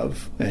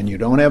have and you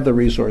don't have the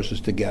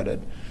resources to get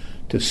it,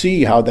 to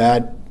see how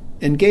that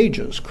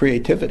engages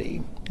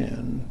creativity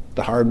and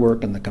the hard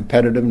work and the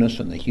competitiveness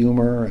and the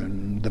humor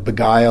and the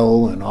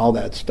beguile and all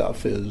that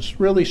stuff is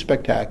really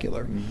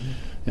spectacular.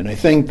 And I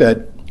think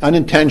that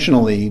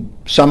unintentionally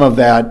some of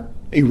that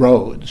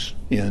erodes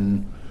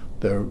in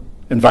the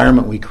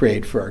environment we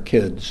create for our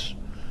kids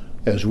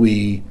as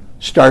we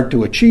start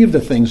to achieve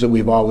the things that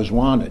we've always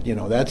wanted.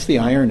 That's the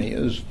irony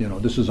is,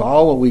 this is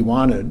all what we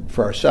wanted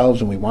for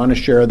ourselves and we want to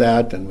share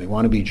that and we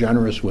want to be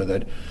generous with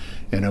it.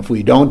 And if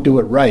we don't do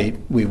it right,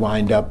 we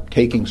wind up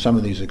taking some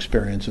of these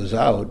experiences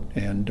out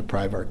and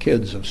deprive our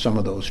kids of some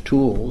of those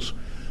tools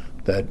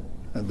that,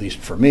 at least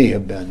for me,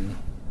 have been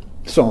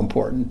so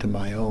important to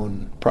my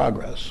own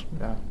progress.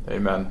 Yeah,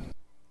 amen.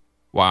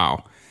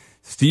 Wow.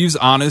 Steve's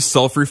honest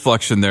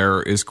self-reflection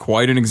there is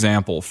quite an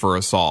example for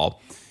us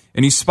all.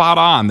 And he's spot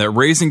on that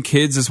raising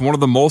kids is one of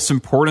the most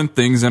important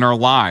things in our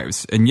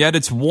lives, and yet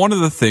it's one of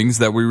the things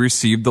that we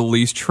receive the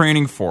least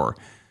training for.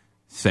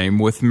 Same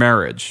with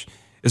marriage.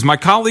 As my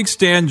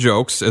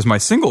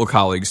single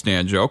colleague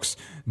Stan jokes,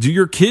 do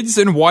your kids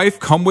and wife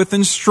come with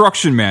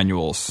instruction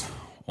manuals?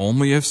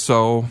 Only if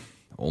so,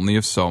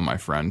 my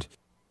friend.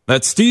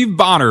 That's Steve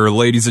Bonner,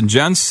 ladies and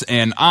gents,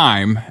 and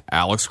I'm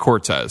Alex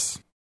Cortez.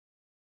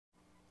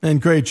 And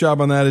great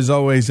job on that as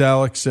always,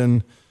 Alex.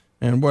 And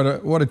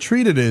what a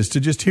treat it is to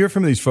just hear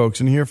from these folks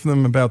and hear from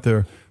them about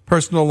their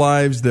personal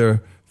lives,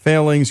 their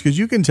failings, because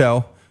you can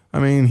tell. I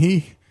mean,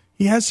 he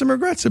has some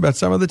regrets about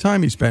some of the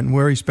time he spent and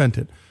where he spent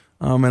it.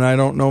 And I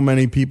don't know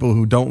many people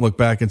who don't look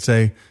back and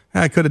say,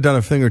 I could have done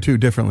a thing or two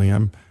differently.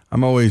 I'm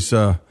always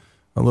a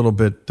little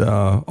bit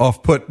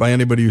off put by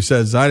anybody who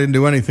says I didn't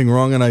do anything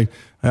wrong and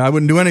I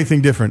wouldn't do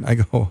anything different. I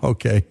go,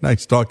 okay,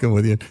 nice talking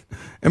with you.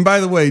 And by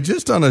the way,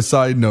 just on a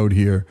side note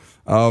here,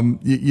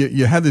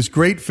 you had this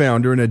great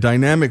founder and a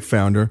dynamic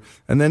founder,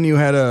 and then you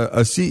had a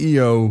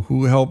CEO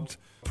who helped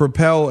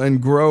propel and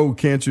grow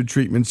Cancer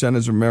Treatment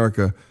Centers of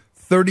America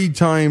 30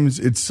 times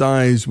its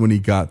size when he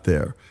got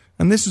there.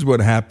 And this is what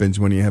happens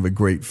when you have a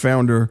great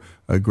founder,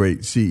 a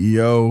great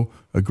CEO,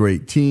 a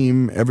great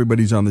team.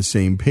 Everybody's on the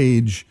same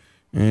page.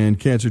 And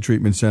Cancer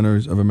Treatment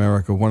Centers of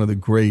America, one of the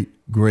great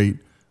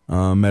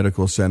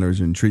medical centers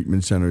and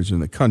treatment centers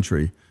in the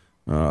country,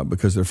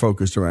 because they're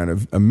focused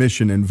around a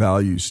mission and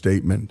value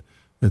statement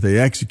that they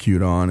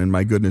execute on. And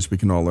my goodness, we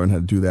can all learn how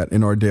to do that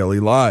in our daily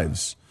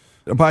lives.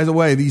 By the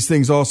way, these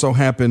things also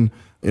happen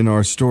in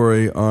our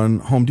story on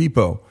Home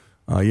Depot.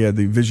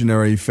 The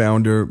visionary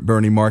founder,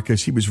 Bernie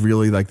Marcus, he was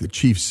really like the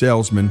chief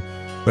salesman.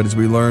 But as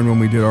we learned when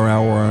we did our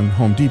hour on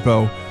Home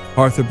Depot,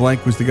 Arthur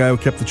Blank was the guy who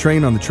kept the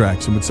train on the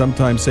tracks and would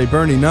sometimes say,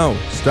 Bernie, no,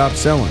 stop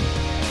selling.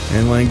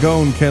 And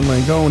Ken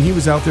Langone, he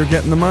was out there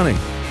getting the money.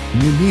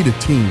 And you need a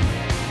team.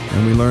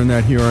 And we learned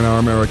that here on Our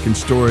American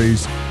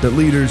Stories, that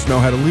leaders know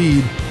how to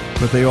lead,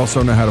 but they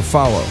also know how to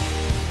follow.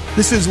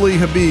 This is Lee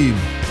Habib,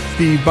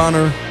 Steve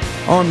Bonner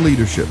on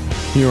leadership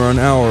here on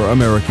Our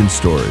American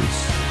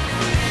Stories.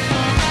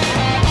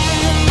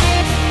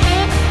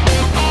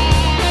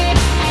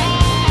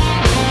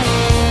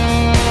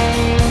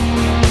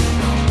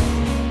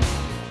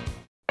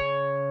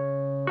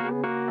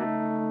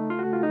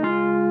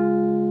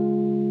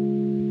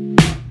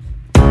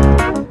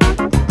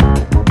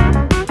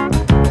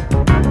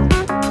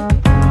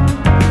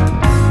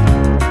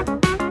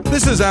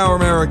 Our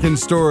American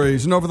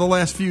Stories, and over the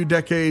last few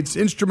decades,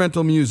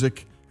 instrumental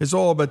music has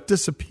all but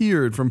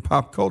disappeared from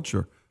pop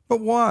culture.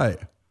 But why?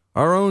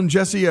 Our own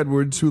Jesse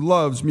Edwards, who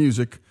loves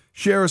music,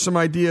 shares some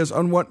ideas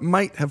on what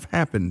might have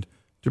happened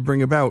to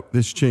bring about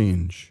this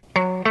change.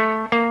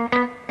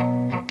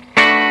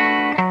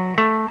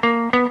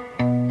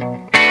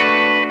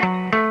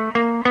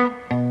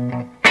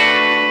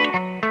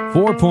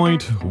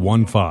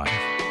 4.15.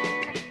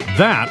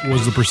 That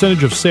was the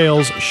percentage of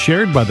sales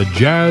shared by the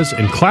jazz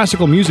and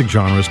classical music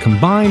genres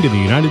combined in the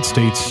United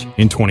States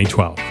in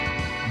 2012.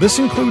 This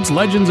includes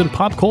legends in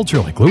pop culture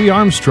like Louis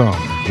Armstrong,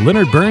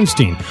 Leonard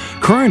Bernstein,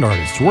 current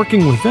artists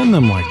working within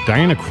them like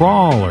Diana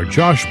Krall or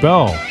Josh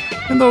Bell,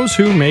 and those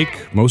who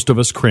make most of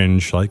us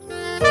cringe like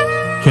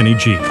Kenny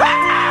G.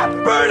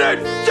 Burn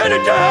it! Send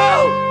it to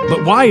hell!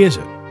 But why is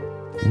it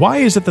Why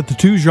is it that the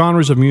two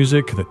genres of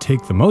music that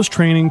take the most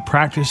training,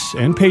 practice,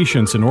 and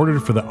patience in order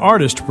for the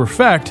artist to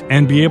perfect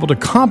and be able to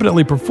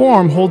competently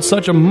perform hold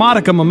such a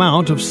modicum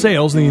amount of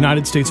sales in the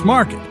United States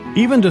market?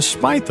 Even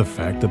despite the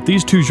fact that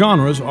these two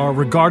genres are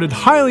regarded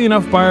highly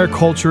enough by our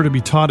culture to be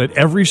taught at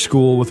every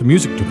school with a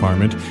music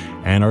department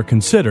and are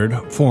considered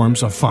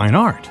forms of fine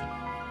art.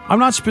 I'm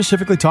not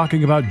specifically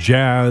talking about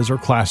jazz or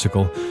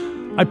classical.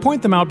 I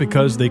point them out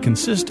because they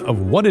consist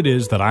of what it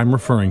is that I'm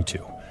referring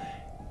to: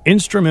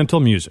 instrumental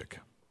music.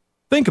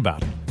 Think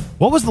about it.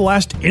 What was the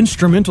last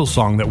instrumental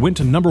song that went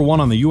to number one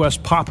on the U.S.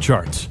 pop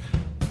charts?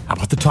 How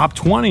about the top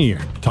 20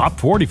 or top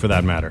 40 for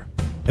that matter?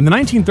 In the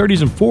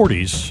 1930s and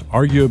 40s,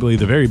 arguably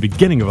the very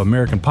beginning of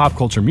American pop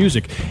culture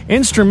music,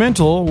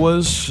 instrumental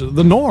was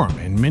the norm,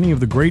 and many of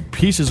the great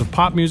pieces of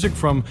pop music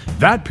from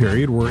that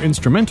period were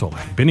instrumental.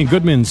 Benny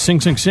Goodman's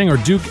Sing Sing Sing or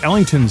Duke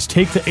Ellington's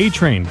Take the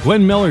A-Train,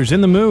 Glenn Miller's In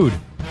the Mood.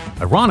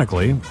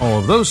 Ironically, all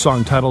of those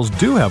song titles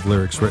do have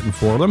lyrics written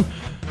for them,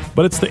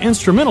 but it's the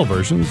instrumental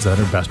versions that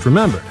are best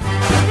remembered.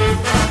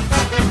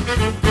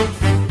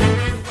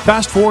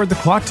 Fast forward the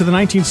clock to the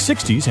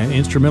 1960s, and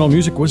instrumental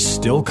music was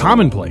still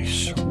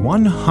commonplace.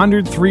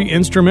 103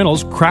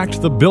 instrumentals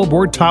cracked the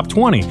Billboard Top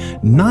 20,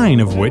 9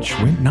 of which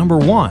went number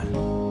one.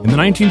 In the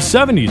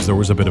 1970s, there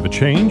was a bit of a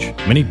change.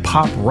 Many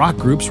pop rock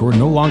groups were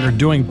no longer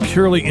doing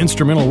purely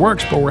instrumental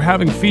works, but were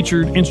having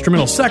featured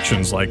instrumental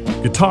sections like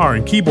guitar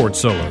and keyboard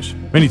solos.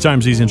 Many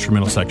times these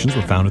instrumental sections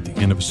were found at the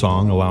end of a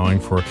song,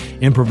 allowing for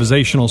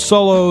improvisational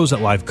solos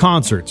at live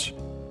concerts.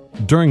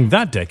 During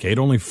that decade,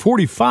 only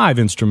 45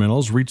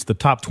 instrumentals reached the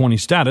top 20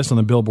 status on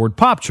the Billboard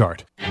Pop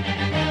chart.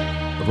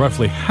 But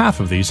roughly half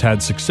of these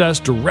had success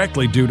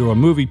directly due to a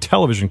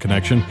movie-television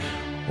connection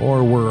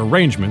or were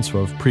arrangements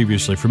of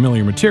previously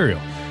familiar material.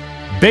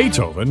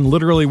 Beethoven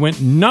literally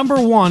went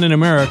number one in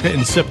America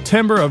in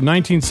September of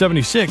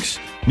 1976,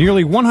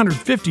 nearly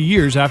 150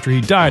 years after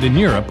he died in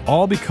Europe,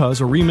 all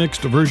because a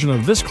remixed version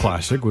of this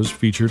classic was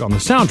featured on the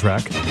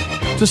soundtrack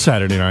to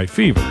Saturday Night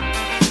Fever.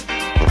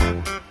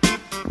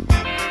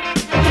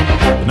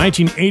 The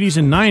 1980s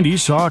and 90s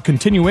saw a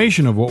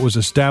continuation of what was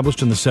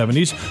established in the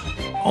 70s,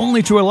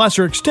 only to a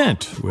lesser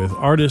extent. With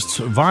artists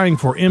vying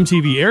for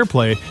MTV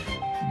airplay,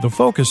 the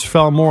focus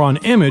fell more on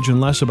image and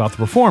less about the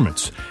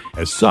performance.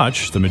 As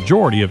such, the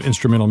majority of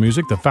instrumental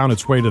music that found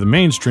its way to the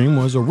mainstream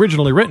was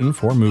originally written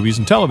for movies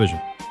and television.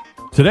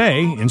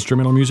 Today,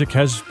 instrumental music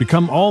has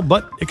become all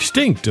but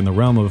extinct in the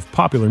realm of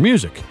popular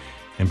music.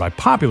 And by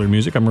popular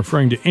music, I'm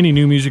referring to any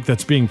new music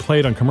that's being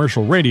played on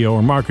commercial radio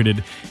or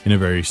marketed in a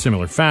very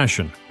similar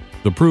fashion.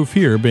 The proof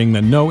here being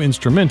that no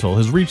instrumental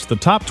has reached the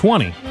top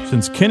 20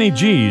 since Kenny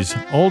G's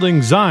Old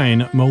Lang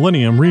Syne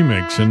Millennium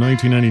remix in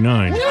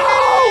 1999. No,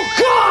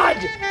 God!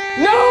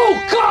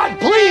 No, God,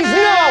 please,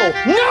 no!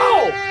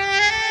 No!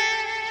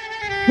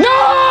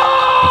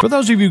 No! For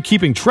those of you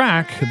keeping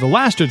track, the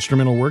last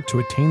instrumental work to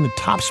attain the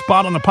top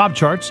spot on the pop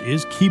charts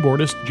is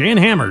keyboardist Jan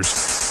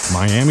Hammer's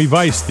Miami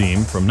Vice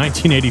theme from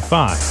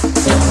 1985.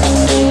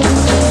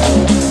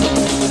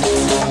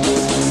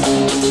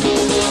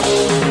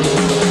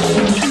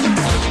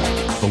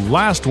 The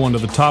last one to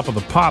the top of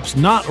the pops,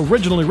 not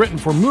originally written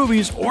for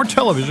movies or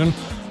television,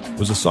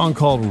 was a song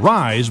called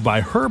Rise by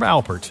Herb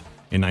Alpert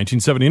in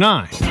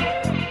 1979.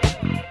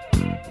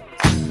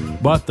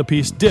 But the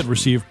piece did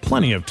receive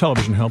plenty of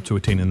television help to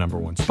attain the number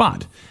one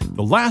spot.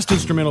 The last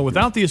instrumental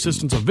without the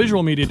assistance of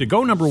visual media to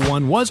go number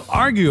one was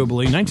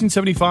arguably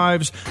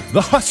 1975's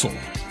The Hustle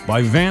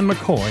by Van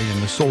McCoy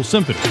and the Soul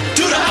Symphony.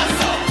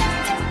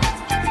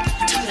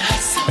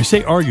 I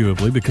say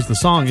arguably because the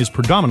song is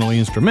predominantly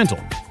instrumental.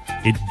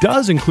 It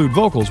does include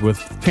vocals with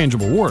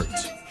tangible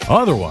words.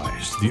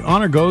 Otherwise, the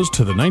honor goes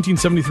to the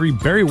 1973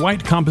 Barry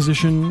White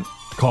composition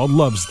called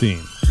Love's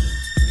Theme.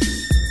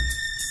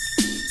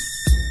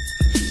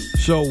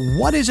 So,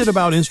 what is it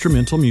about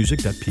instrumental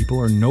music that people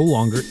are no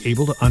longer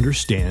able to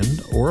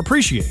understand or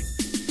appreciate?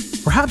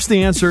 Perhaps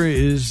the answer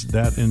is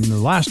that in the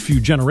last few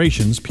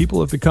generations,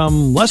 people have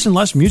become less and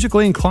less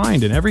musically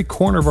inclined, and every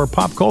corner of our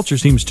pop culture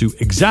seems to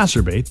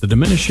exacerbate the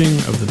diminishing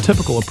of the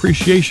typical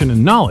appreciation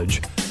and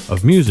knowledge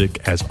of music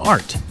as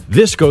art.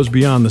 This goes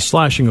beyond the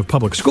slashing of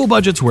public school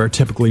budgets, where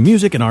typically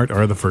music and art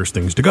are the first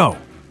things to go.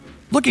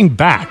 Looking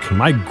back,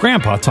 my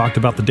grandpa talked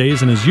about the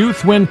days in his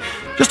youth when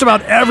just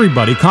about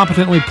everybody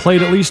competently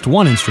played at least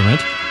one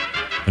instrument,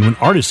 and when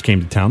artists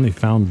came to town, they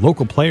found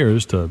local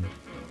players to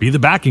be the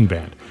backing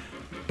band.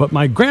 But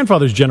my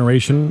grandfather's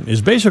generation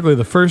is basically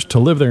the first to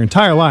live their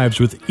entire lives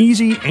with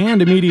easy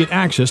and immediate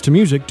access to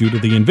music due to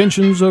the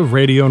inventions of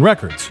radio and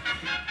records.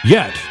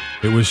 Yet,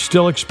 it was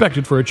still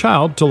expected for a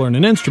child to learn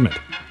an instrument.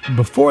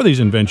 Before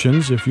these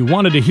inventions, if you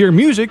wanted to hear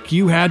music,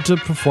 you had to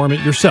perform it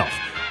yourself,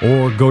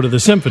 or go to the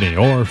symphony,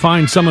 or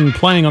find someone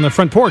playing on their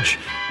front porch,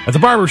 at the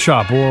barber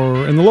shop,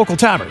 or in the local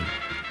tavern.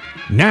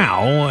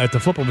 Now, at the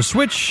flip of a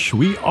switch,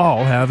 we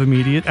all have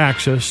immediate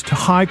access to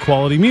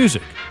high-quality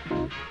music.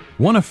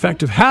 One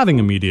effect of having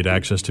immediate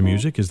access to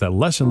music is that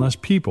less and less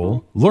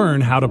people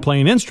learn how to play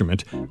an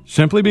instrument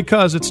simply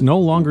because it's no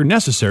longer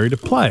necessary to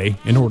play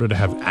in order to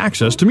have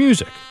access to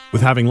music.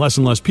 With having less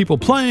and less people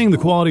playing, the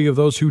quality of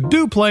those who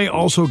do play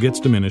also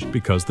gets diminished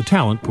because the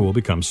talent pool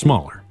becomes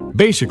smaller.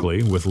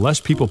 Basically, with less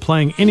people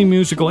playing any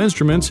musical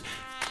instruments,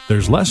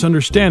 there's less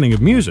understanding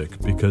of music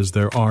because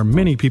there are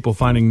many people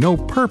finding no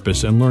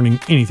purpose in learning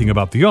anything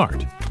about the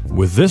art.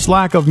 With this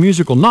lack of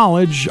musical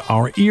knowledge,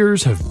 our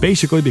ears have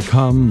basically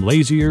become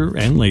lazier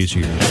and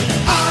lazier.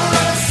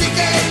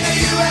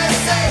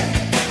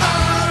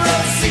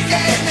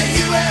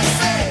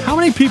 How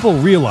many people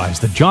realize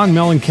that John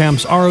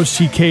Mellencamp's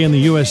ROCK in the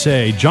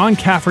USA, John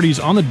Cafferty's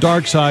On the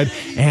Dark Side,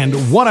 and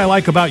What I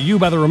Like About You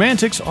by the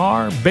Romantics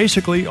are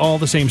basically all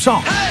the same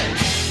song?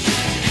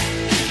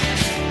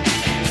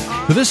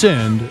 To this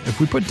end, if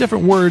we put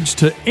different words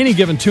to any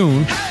given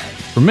tune,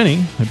 for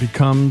many, it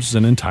becomes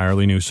an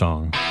entirely new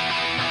song.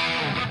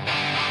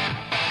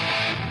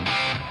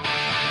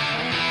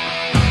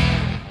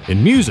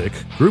 In music,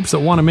 groups that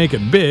want to make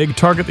it big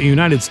target the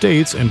United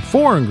States, and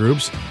foreign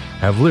groups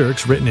have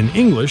lyrics written in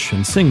English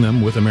and sing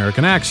them with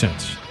American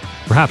accents.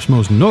 Perhaps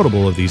most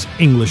notable of these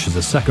English as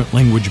a second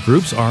language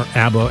groups are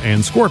ABBA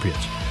and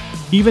Scorpions.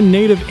 Even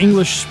native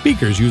English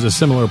speakers use a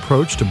similar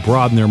approach to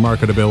broaden their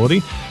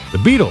marketability. The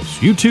Beatles,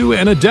 U2,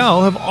 and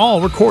Adele have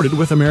all recorded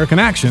with American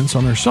accents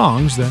on their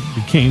songs that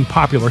became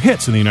popular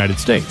hits in the United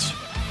States.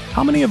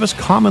 How many of us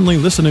commonly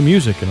listen to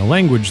music in a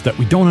language that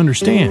we don't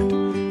understand?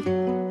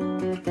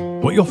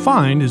 What you'll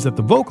find is that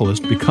the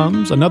vocalist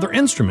becomes another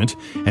instrument,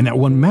 and that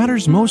what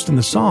matters most in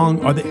the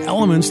song are the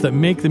elements that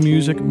make the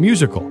music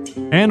musical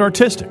and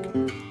artistic.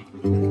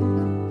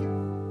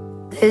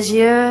 Des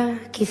yeux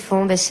qui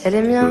font baisser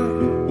les miens,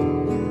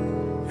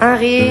 un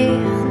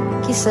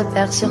rire qui se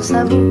perd sur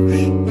sa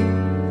bouche.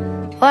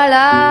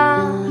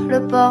 Voilà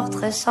le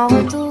portrait sans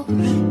retouche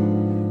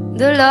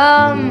de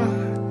l'homme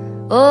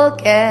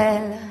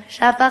auquel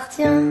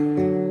j'appartiens.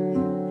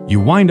 You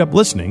wind up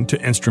listening to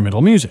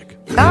instrumental music.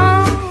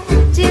 Quand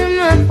il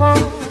me prend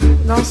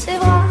dans ses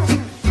bras,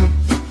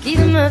 qu'il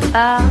me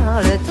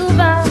parle tout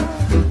bas,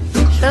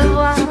 je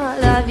vois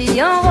la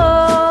vie en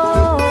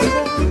rose.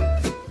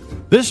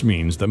 This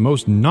means that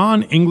most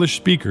non-English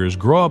speakers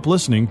grow up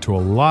listening to a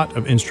lot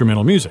of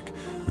instrumental music,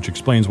 which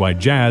explains why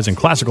jazz and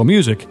classical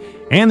music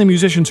and the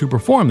musicians who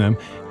perform them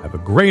have a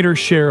greater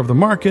share of the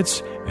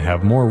markets and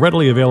have more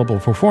readily available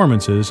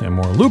performances, and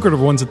more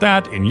lucrative ones at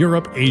that, in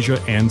Europe, Asia,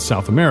 and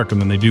South America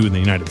than they do in the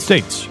United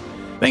States.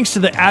 Thanks to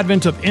the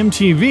advent of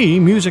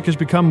MTV, music has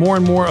become more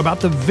and more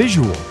about the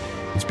visual.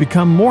 It's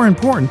become more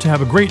important to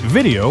have a great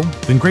video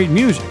than great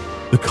music.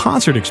 The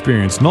concert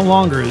experience no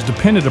longer is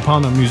dependent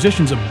upon the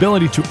musician's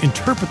ability to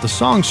interpret the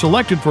songs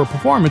selected for a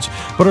performance,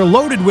 but are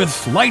loaded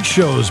with light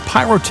shows,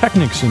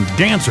 pyrotechnics, and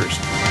dancers.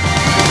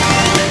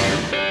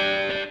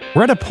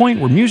 We're at a point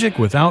where music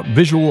without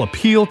visual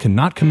appeal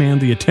cannot command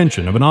the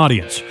attention of an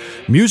audience.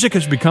 Music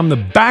has become the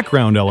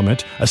background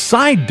element, a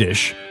side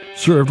dish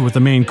served with the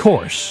main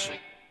course.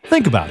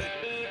 Think about it.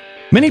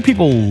 Many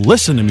people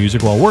listen to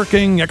music while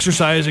working,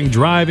 exercising,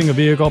 driving a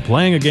vehicle,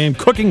 playing a game,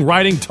 cooking,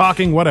 writing,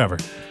 talking, whatever.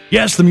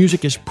 Yes, the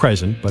music is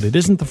present, but it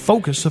isn't the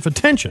focus of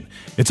attention.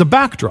 It's a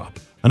backdrop,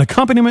 an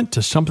accompaniment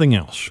to something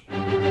else.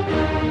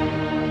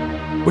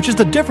 Which is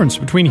the difference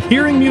between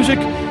hearing music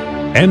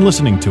and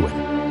listening to it.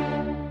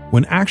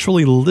 When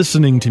actually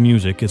listening to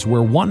music is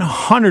where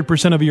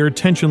 100% of your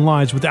attention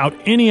lies without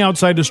any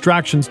outside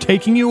distractions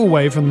taking you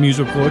away from the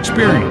musical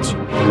experience.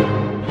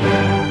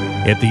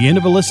 At the end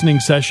of a listening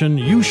session,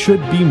 you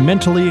should be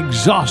mentally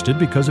exhausted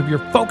because of your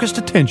focused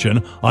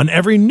attention on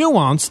every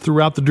nuance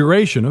throughout the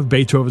duration of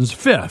Beethoven's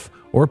Fifth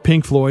or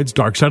Pink Floyd's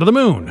Dark Side of the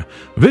Moon.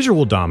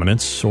 Visual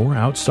dominance or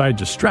outside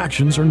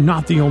distractions are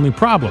not the only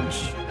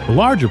problems. The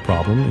larger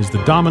problem is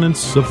the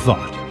dominance of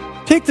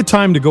thought. Take the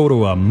time to go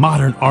to a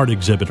modern art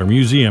exhibit or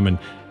museum and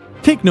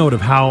take note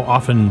of how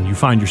often you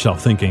find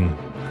yourself thinking,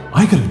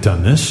 I could have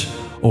done this,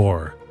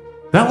 or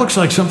that looks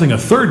like something a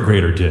third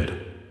grader did,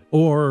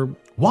 or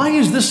why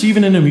is this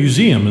even in a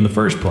museum in the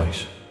first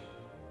place?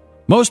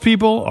 Most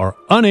people are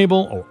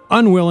unable or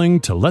unwilling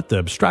to let the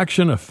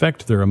abstraction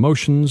affect their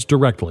emotions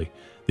directly.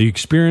 The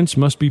experience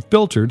must be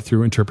filtered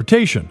through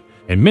interpretation.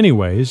 In many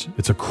ways,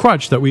 it's a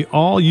crutch that we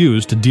all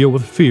use to deal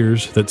with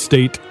fears that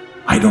state,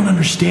 I don't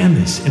understand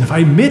this, and if I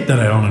admit that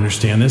I don't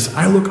understand this,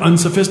 I look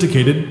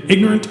unsophisticated,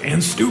 ignorant,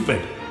 and stupid.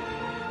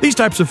 These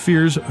types of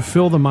fears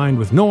fill the mind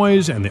with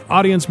noise, and the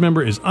audience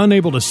member is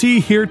unable to see,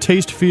 hear,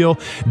 taste, feel,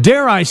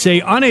 dare I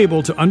say,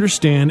 unable to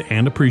understand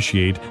and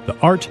appreciate the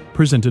art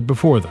presented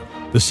before them.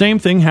 The same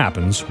thing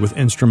happens with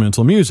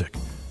instrumental music.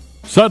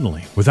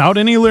 Suddenly, without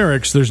any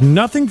lyrics, there's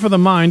nothing for the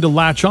mind to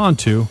latch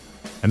onto,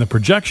 and the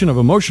projection of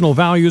emotional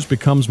values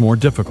becomes more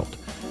difficult.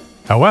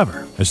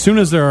 However, as soon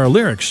as there are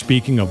lyrics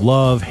speaking of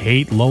love,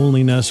 hate,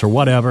 loneliness, or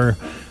whatever,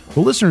 the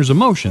listener's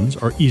emotions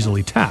are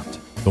easily tapped.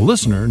 The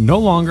listener no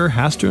longer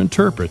has to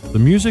interpret the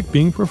music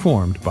being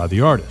performed by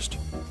the artist.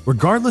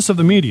 Regardless of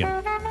the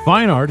medium,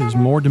 fine art is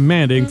more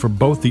demanding for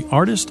both the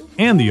artist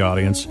and the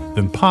audience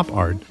than pop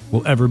art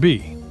will ever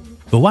be.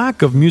 The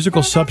lack of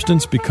musical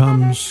substance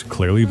becomes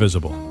clearly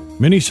visible.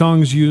 Many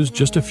songs use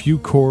just a few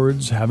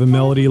chords, have a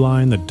melody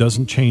line that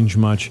doesn't change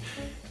much,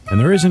 and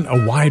there isn't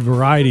a wide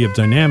variety of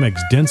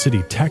dynamics,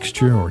 density,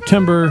 texture, or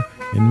timbre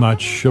in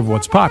much of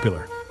what's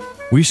popular.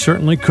 We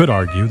certainly could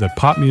argue that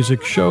pop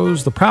music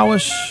shows the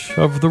prowess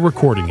of the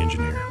recording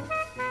engineer.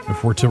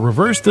 If we're to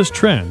reverse this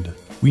trend,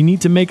 we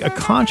need to make a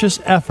conscious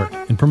effort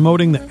in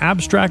promoting the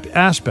abstract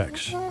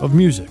aspects of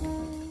music.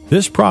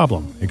 This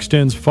problem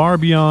extends far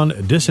beyond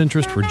a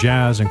disinterest for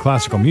jazz and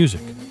classical music.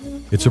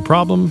 It's a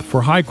problem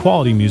for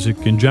high-quality music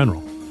in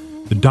general.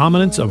 The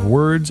dominance of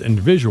words and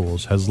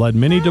visuals has led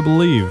many to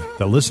believe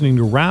that listening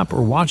to rap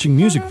or watching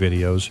music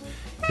videos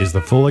is the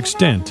full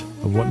extent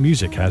of what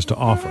music has to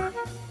offer.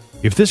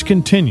 If this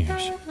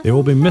continues, they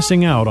will be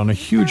missing out on a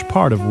huge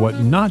part of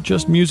what not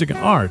just music and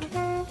art,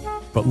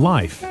 but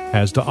life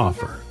has to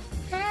offer.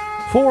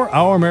 For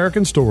Our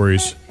American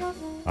Stories,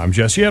 I'm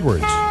Jesse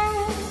Edwards.